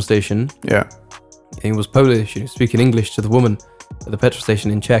a petrol station. Yeah. And he was Polish. He was speaking English to the woman at the petrol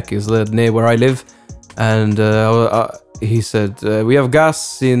station in Czech. He was near where I live, and he said, "We have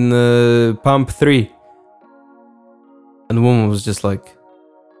gas in pump 3." And the woman was just like,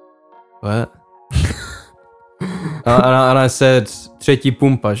 "What?" and I said, "Trzeci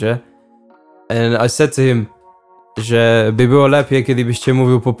pumpa, że?" And I said to him, że by było lepiej, kiedybyście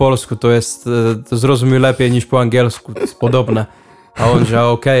mówił po polsku, to zrozumie lepiej niż po angielsku, to jest podobne. A on, że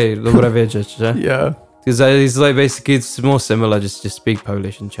okej, dobre wiedzieć, że? Yeah. Because it's like basically it's more similar, just speak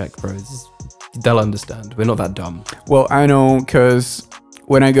Polish and Czech, bro. They'll understand. We're not that dumb. Well, I know, because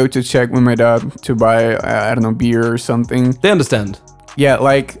when I go to Czech with my dad to buy, I don't know, beer or something. They understand. Yeah,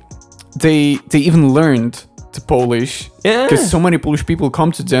 like, they even learned to Polish. Yeah. Because so many Polish people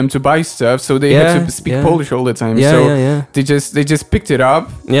come to them to buy stuff, so they have to speak Polish all the time. Yeah, they just picked it up.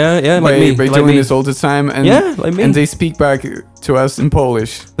 Yeah, like me, by doing this all the time, and like me. And they speak back to us in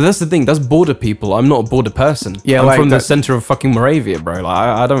Polish. But that's the thing. That's border people. I'm not a border person. Yeah, I'm like from the center of fucking Moravia, bro.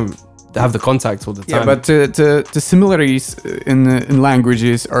 Like I don't have the contact all the time. Yeah, but the similarities in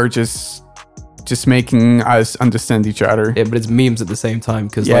languages are just making us understand each other. Yeah, but it's memes at the same time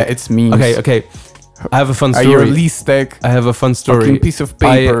because it's memes. Okay. I have a fun story. Are you a least tech? I have a fun story. Fucking piece of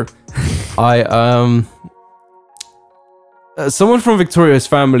paper. Someone from Victoria's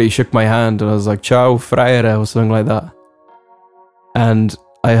family shook my hand and I was like, "Ciao, frajere," or something like that. And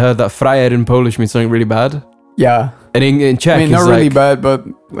I heard that frajer in Polish means something really bad. Yeah. And in Czech, I mean, not really bad, but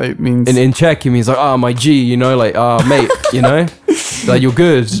like means in Czech, it means like, "Ah, my G," you know, like, "Ah, mate," you know, like you're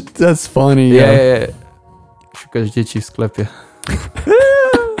good. That's funny. Yeah. Szukasz dzieci w sklepie.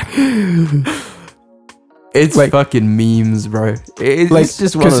 It's like, fucking memes, bro. It's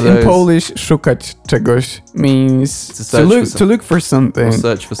just one of those. In Polish, szukać czegoś means to look for something.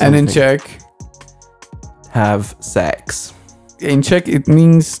 Search for something. And in Czech, have sex. In Czech, it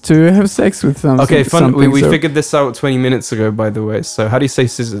means to have sex with something. Okay, fun. We figured this out 20 minutes ago, by the way. So how do you say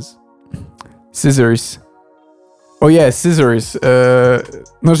scissors? Scissors. Oh yeah, scissors.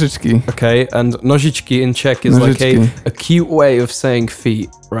 Nożyczki. Okay, and nożyczki in Czech is nożyczki. Like a cute way of saying feet,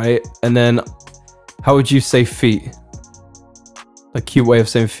 right? And then how would you say feet? A cute way of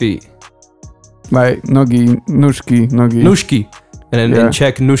saying feet. Like nogi, nóżki. Nóżki. And then in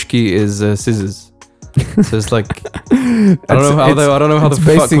Czech, nóżki is scissors. So it's like I don't know how the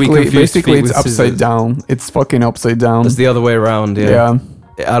fuck we confuse basically feet it's with upside scissors. down. It's fucking upside down. It's the other way around. Yeah.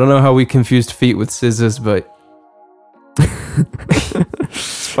 I don't know how we confused feet with scissors, but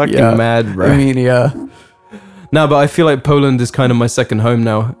it's fucking mad, bro. I mean, yeah. No, but I feel like Poland is kind of my second home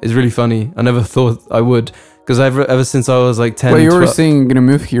now. It's really funny. I never thought I would, because ever since I was like 10. Well, you were saying you're gonna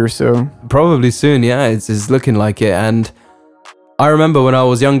move here, so probably soon. Yeah, it's looking like it. And I remember when I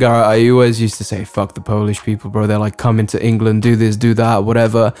was younger, I always used to say, "Fuck the Polish people, bro. They're like coming to England, do this, do that,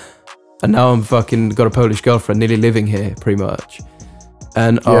 whatever." And now I'm fucking got a Polish girlfriend, nearly living here, pretty much.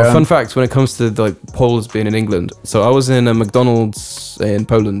 And fun fact, when it comes to like Poles being in England, so I was in a McDonald's in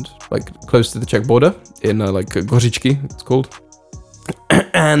Poland, like close to the Czech border, in like Gorzyczki, it's called.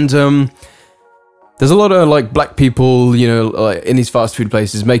 And there's a lot of like black people, you know, like in these fast food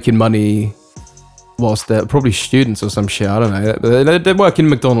places making money whilst they're probably students or some shit. I don't know. They work in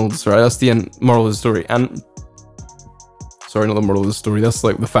McDonald's, right? That's the end moral of the story. And sorry, not the moral of the story. That's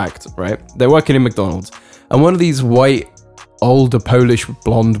like the fact, right? They're working in McDonald's, and one of these white, older Polish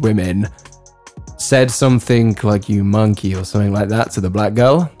blonde women said something like "you monkey" or something like that to the black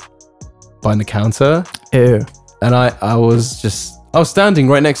girl behind the counter. Ew. And I was standing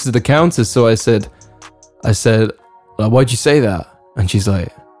right next to the counter, so I said, like, "Why'd you say that?" And she's like,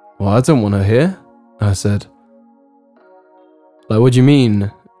 "Well, I don't want to hear." And I said, "Like, what do you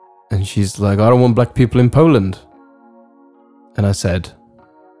mean?" And she's like, "I don't want black people in Poland." And I said,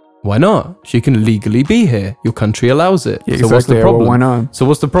 "Why not? She can legally be here. Your country allows it. Yeah, so what's the exactly. problem?" Well, why not? So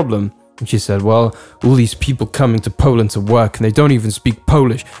what's the problem? And she said, "Well, all these people coming to Poland to work and they don't even speak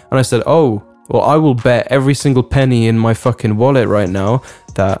Polish." And I said, "Oh, well, I will bet every single penny in my fucking wallet right now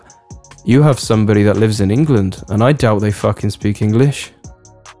that you have somebody that lives in England and I doubt they fucking speak English."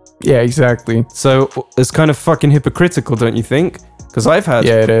 Yeah, exactly. So it's kind of fucking hypocritical, don't you think? Because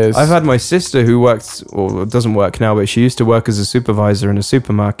it is. I've had my sister who works, or doesn't work now, but she used to work as a supervisor in a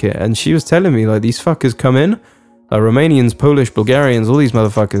supermarket, and she was telling me, like, these fuckers come in, like Romanians, Polish, Bulgarians, all these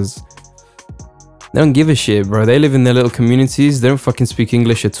motherfuckers. They don't give a shit, bro. They live in their little communities. They don't fucking speak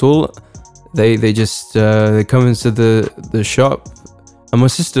English at all. They just they come into the shop, and my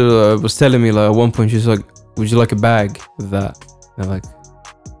sister was telling me, like, at one point, she's like, "Would you like a bag with that?" And I'm like,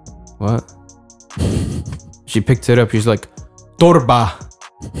 "What?" She picked it up. She's like, "Torba."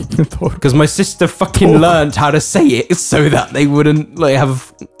 Because my sister fucking learned how to say it so that they wouldn't like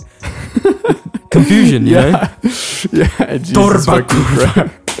have confusion, you know? Yeah, Jesus fucking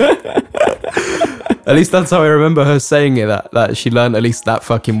Christ. At least that's how I remember her saying it, that she learned at least that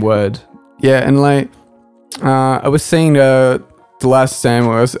fucking word. Yeah, and like, I was saying the last time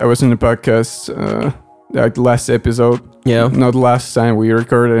I was in the podcast, like the last episode, Yeah. not the last time we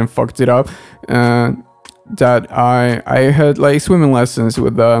recorded and fucked it up, that I had like swimming lessons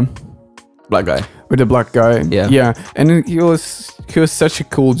with the Black guy. black guy. Yeah. And he was such a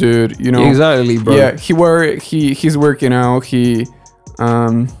cool dude, you know. Exactly, bro. Yeah, he's working out.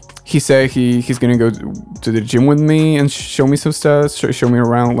 He said he's gonna go to the gym with me and show me some stuff, show me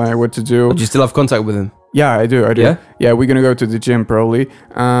around like what to do. Do you still have contact with him? Yeah, I do. Yeah? We're gonna go to the gym probably.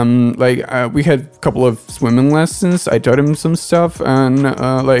 We had a couple of swimming lessons. I taught him some stuff, and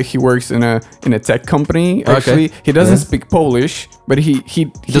like he works in a tech company. Actually, Okay. he doesn't speak Polish, but he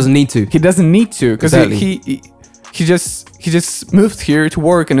Doesn't need to. He doesn't need to because Exactly. he just moved here to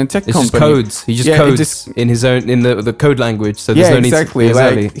work in a tech It's company. just codes. He just codes in his own the code language. So there's no exactly. need to,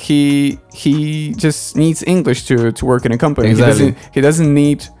 exactly. Like he just needs English to work in a company. Exactly. He doesn't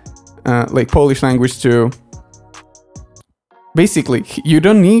need like Polish language to. Basically, you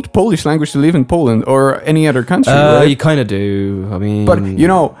don't need Polish language to live in Poland or any other country, right? You kind of do. I mean, But you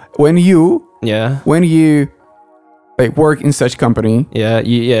know, when you like work in such company,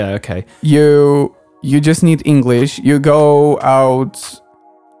 yeah, okay. you just need English. You go out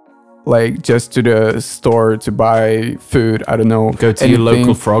like just to the store to buy food. I don't know. Go to your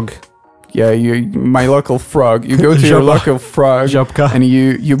local frog. Yeah, my local frog. You go to your local frog Żabka. and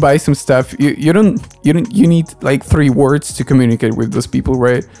you buy some stuff. You need like 3 words to communicate with those people,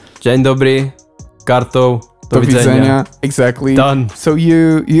 right? Dzień dobry, kartą, do widzenia. Exactly. Done. So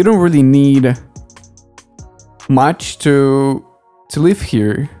you don't really need much to live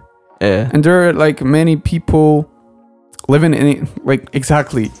here. Yeah. And there are like many people living in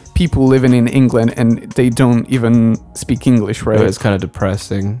people living in England and they don't even speak English, right? It's kind of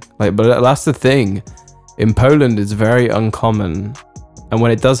depressing. Like, but that's the thing. In Poland, it's very uncommon, and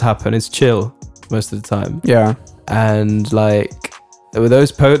when it does happen, it's chill most of the time. Yeah. And like, with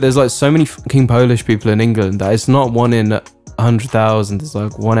those there's like so many fucking Polish people in England that it's not 1 in 100,000. It's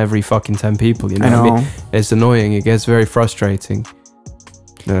like 1 every fucking 10 people. You know, I know. what I mean? It's annoying. It gets very frustrating.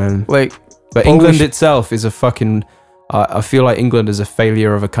 Like, but Polish- England itself is a fucking. I feel like England is a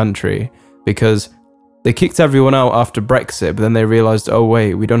failure of a country because they kicked everyone out after Brexit, but then they realized, oh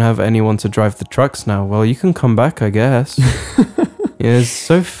wait, we don't have anyone to drive the trucks now. Well, you can come back, I guess. Yeah, it's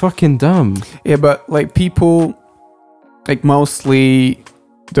so fucking dumb. Yeah, but like people, like mostly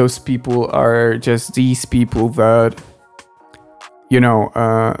those people are just these people that, you know,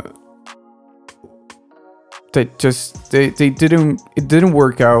 that just they didn't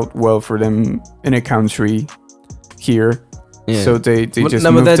work out well for them in a country here. Yeah. So they just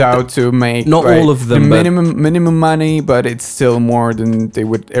but moved out to make not like, all of them, the but- minimum money, but it's still more than they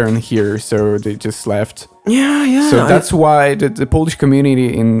would earn here. So they just left. Yeah. So that's why the Polish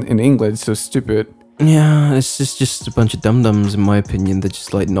community in England is so stupid. Yeah, it's just a bunch of dum-dums, in my opinion. They're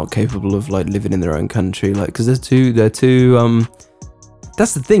just like not capable of like living in their own country, like because they're too.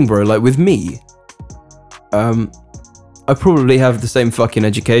 That's the thing, bro. Like with me, I probably have the same fucking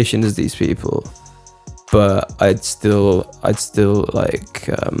education as these people, but I'd still like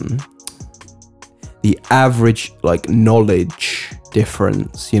the average like knowledge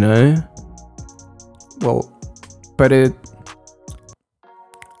difference, you know? Well, but it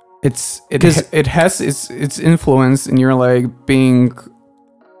has its influence in your like being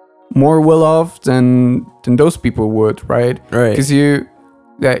more well off than those people would, right? Right. Because you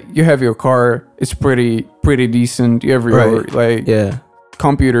have your car, it's pretty decent. You have your like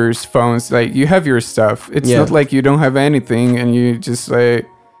computers, phones, like you have your stuff. It's not like you don't have anything and you just like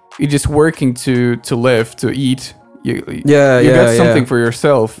you're just working to live, to eat. You got something for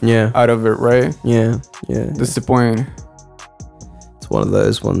yourself out of it, right? Yeah. That's the point. It's one of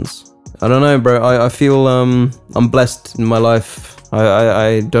those ones. I don't know, bro. I feel I'm blessed in my life.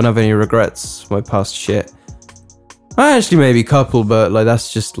 I don't have any regrets for my past shit. I actually maybe a couple, but like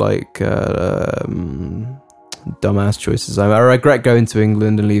that's just like dumbass choices. I regret going to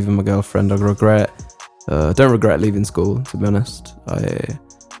England and leaving my girlfriend. Don't regret leaving school, to be honest.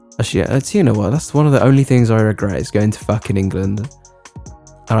 You know what? That's one of the only things I regret is going to fucking England.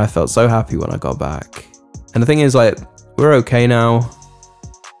 And I felt so happy when I got back. And the thing is, like, we're okay now.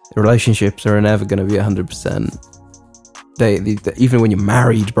 The relationships are never going to be 100%. Even when you're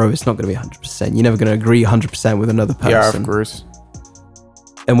married, bro, it's not going to be 100%. You're never going to agree 100% with another person. Yeah, of course.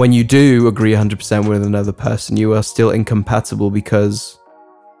 And when you do agree 100% with another person, you are still incompatible because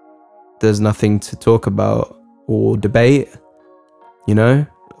there's nothing to talk about or debate, you know,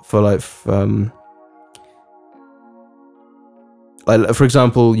 for like for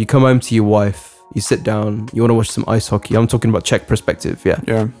example, you come home to your wife, you sit down, you want to watch some ice hockey. I'm talking about Czech perspective,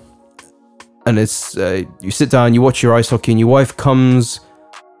 Yeah. And it's you sit down, you watch your ice hockey, and your wife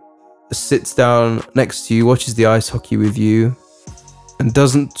sits down next to you, watches the ice hockey with you, and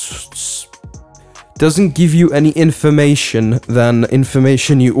doesn't give you any information than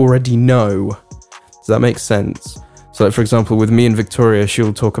information you already know. Does that make sense? So, like, for example, with me and Victoria,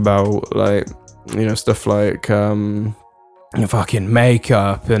 she'll talk about, like, you know, stuff like fucking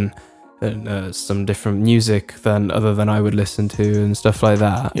makeup and some different music other than I would listen to and stuff like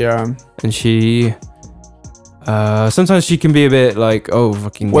that. Yeah. And she sometimes she can be a bit like, oh,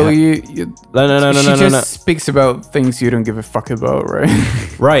 fucking. Well, yeah. No. She just speaks about things you don't give a fuck about, right?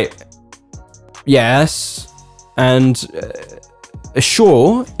 Right. Yes. And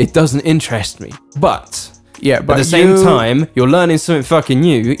sure, it doesn't interest me, but. Yeah, but at the same time, you're learning something fucking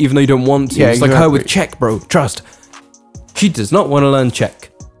new, even though you don't want to. Yeah, it's like her with Czech, bro. Trust. She does not want to learn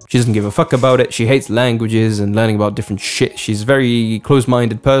Czech. She doesn't give a fuck about it. She hates languages and learning about different shit. She's a very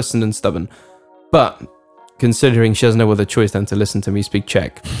close-minded person and stubborn. But considering she has no other choice than to listen to me speak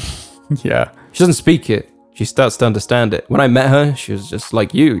Czech. Yeah. She doesn't speak it. She starts to understand it. When I met her, she was just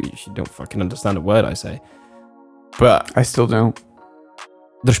like you. She don't fucking understand a word I say. But I still don't.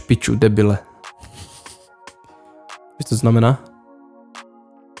 Drž piču, debile. Víš, to znamená?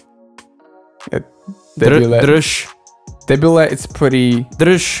 Drž. Debile, it's pretty...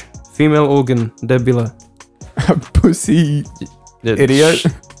 Drž, female organ, debile. Pussy. Idiot.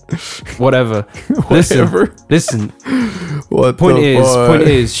 Whatever. Whatever. Listen. What Point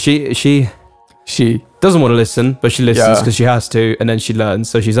is, she doesn't want to listen, but she listens because she has to, and then she learns.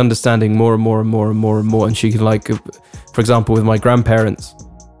 So she's understanding more and more and more and more and more. And she can, like, for example, with my grandparents,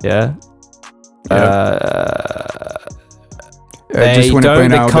 I just want to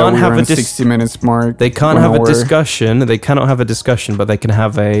point out that we're on 60 minutes mark. They can't have a discussion. They cannot have a discussion, but they can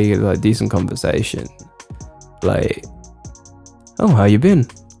have a decent conversation. Like, oh, how you been?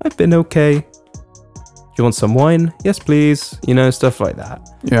 I've been okay. Do you want some wine? Yes, please. You know, stuff like that.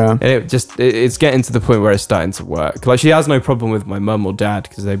 Yeah. And it's getting to the point where it's starting to work. Like, she has no problem with my mum or dad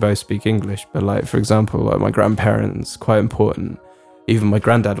because they both speak English. But, like, for example, like my grandparents, quite important. Even my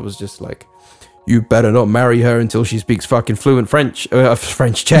granddad was just like, you better not marry her until she speaks fucking fluent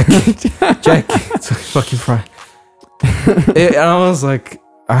Czech. Czech. It's fucking French. And I was like,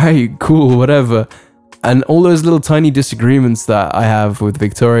 alright, cool, whatever. And all those little tiny disagreements that I have with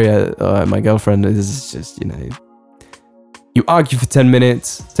Victoria, my girlfriend, is just, you know, you argue for 10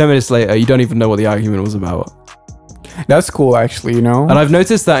 minutes. 10 minutes later, you don't even know what the argument was about. That's cool, actually, you know? And I've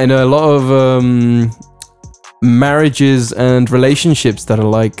noticed that in a lot of marriages and relationships that are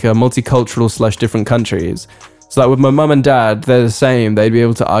like multicultural / different countries. So like with my mum and dad, they're the same. They'd be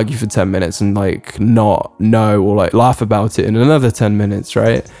able to argue for 10 minutes and like not know or like laugh about it in another 10 minutes,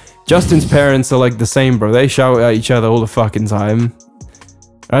 right? Justin's parents are like the same, bro. They shout at each other all the fucking time.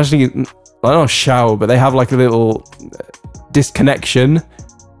 Actually, I don't shout, but they have like a little disconnection.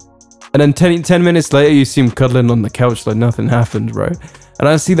 And then 10 minutes later, you see them cuddling on the couch like nothing happened, bro. And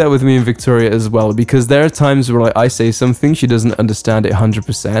I see that with me and Victoria as well, because there are times where like I say something, she doesn't understand it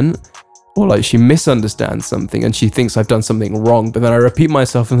 100%, or like she misunderstands something and she thinks I've done something wrong, but then I repeat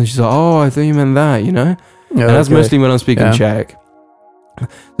myself and then she's like, oh, I thought you meant that, you know? Yeah, and that's mostly when I'm speaking Czech.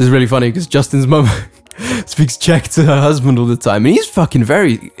 This is really funny because Justin's mum speaks Czech to her husband all the time, and he's fucking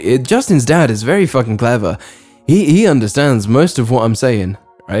Justin's dad is very fucking clever. He understands most of what I'm saying,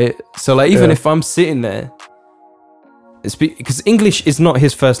 right? So like even if I'm sitting there, because English is not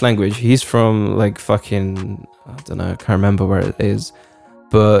his first language. He's from like fucking, I don't know, I can't remember where it is,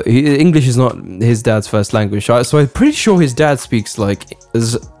 but English is not his dad's first language. So I'm pretty sure his dad speaks like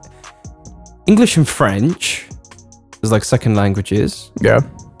English and French as like second languages. Yeah.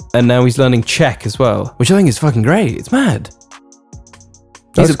 And now he's learning Czech as well, which I think is fucking great. It's mad.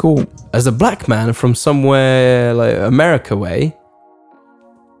 That's cool. As a black man from somewhere like America way,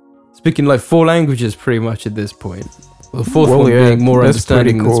 speaking like 4 languages pretty much at this point. The fourth one being more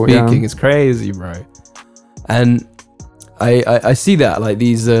understanding than speaking. It's crazy, bro. And I see that like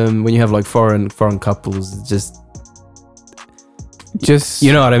these when you have like foreign couples, just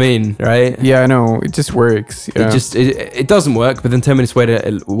you know what I mean, right? Yeah, I know. It just works. Yeah. It doesn't work, but then 10 minutes later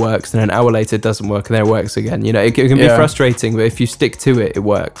it works, and then an hour later it doesn't work, and then it works again. You know, it can be frustrating, but if you stick to it, it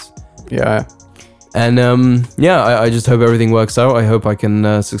works. Yeah. And I just hope everything works out. I hope I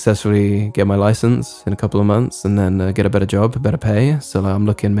can successfully get my license in a couple of months, and then get a better job, better pay. So I'm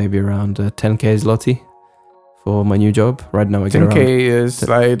looking maybe around 10k zloty for my new job. Right now I get 10K around. is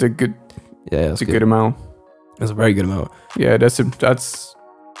like a good, Yeah, it's a good amount. That's a very good amount. Yeah, that's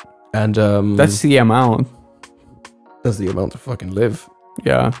And that's the amount. that's the amount to fucking live.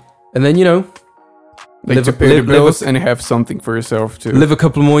 Yeah, And then, you know, like to pay the bills and have something for yourself too. live a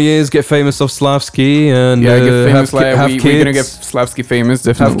couple more years, get famous off Slavsky, and Yeah, get famous. have kids. We're gonna get Slavsky famous,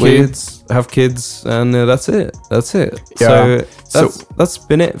 have definitely. have kids, and that's it. That's it. Yeah. So that's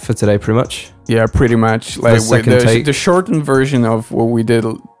been it for today, pretty much. Yeah, pretty much. Like with second take. the shortened version of what we did,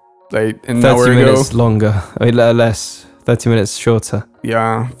 like an 30 hour minutes ago. longer. I mean, less. 30 minutes shorter.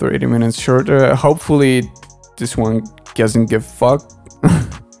 Yeah, 30 minutes shorter. Hopefully, this one doesn't get fucked.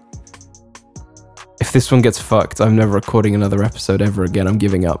 If this one gets fucked, I'm never recording another episode ever again. I'm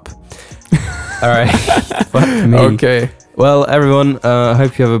giving up. All right. Fuck me. Okay. Well, everyone, I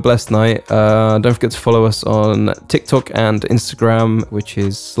hope you have a blessed night. Don't forget to follow us on TikTok and Instagram, which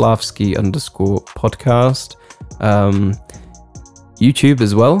is Slavsky_podcast. YouTube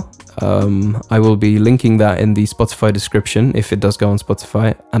as well. I will be linking that in the Spotify description if it does go on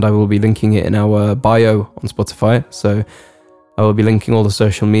Spotify, and I will be linking it in our bio on Spotify. So I will be linking all the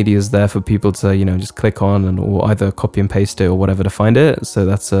social medias there for people to, just click on and or either copy and paste it or whatever to find it. So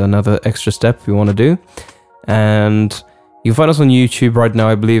that's another extra step we want to do. And you can find us on YouTube right now.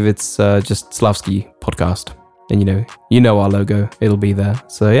 I believe it's just Slavsky Podcast. And you know our logo. It'll be there.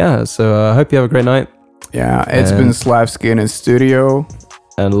 So yeah, I hope you have a great night. Yeah, it's been Slavsky in his studio.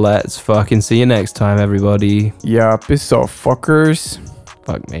 And let's fucking see you next time, everybody. Yeah, piss off, fuckers.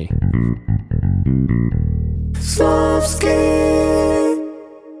 Fuck me. Slavsky.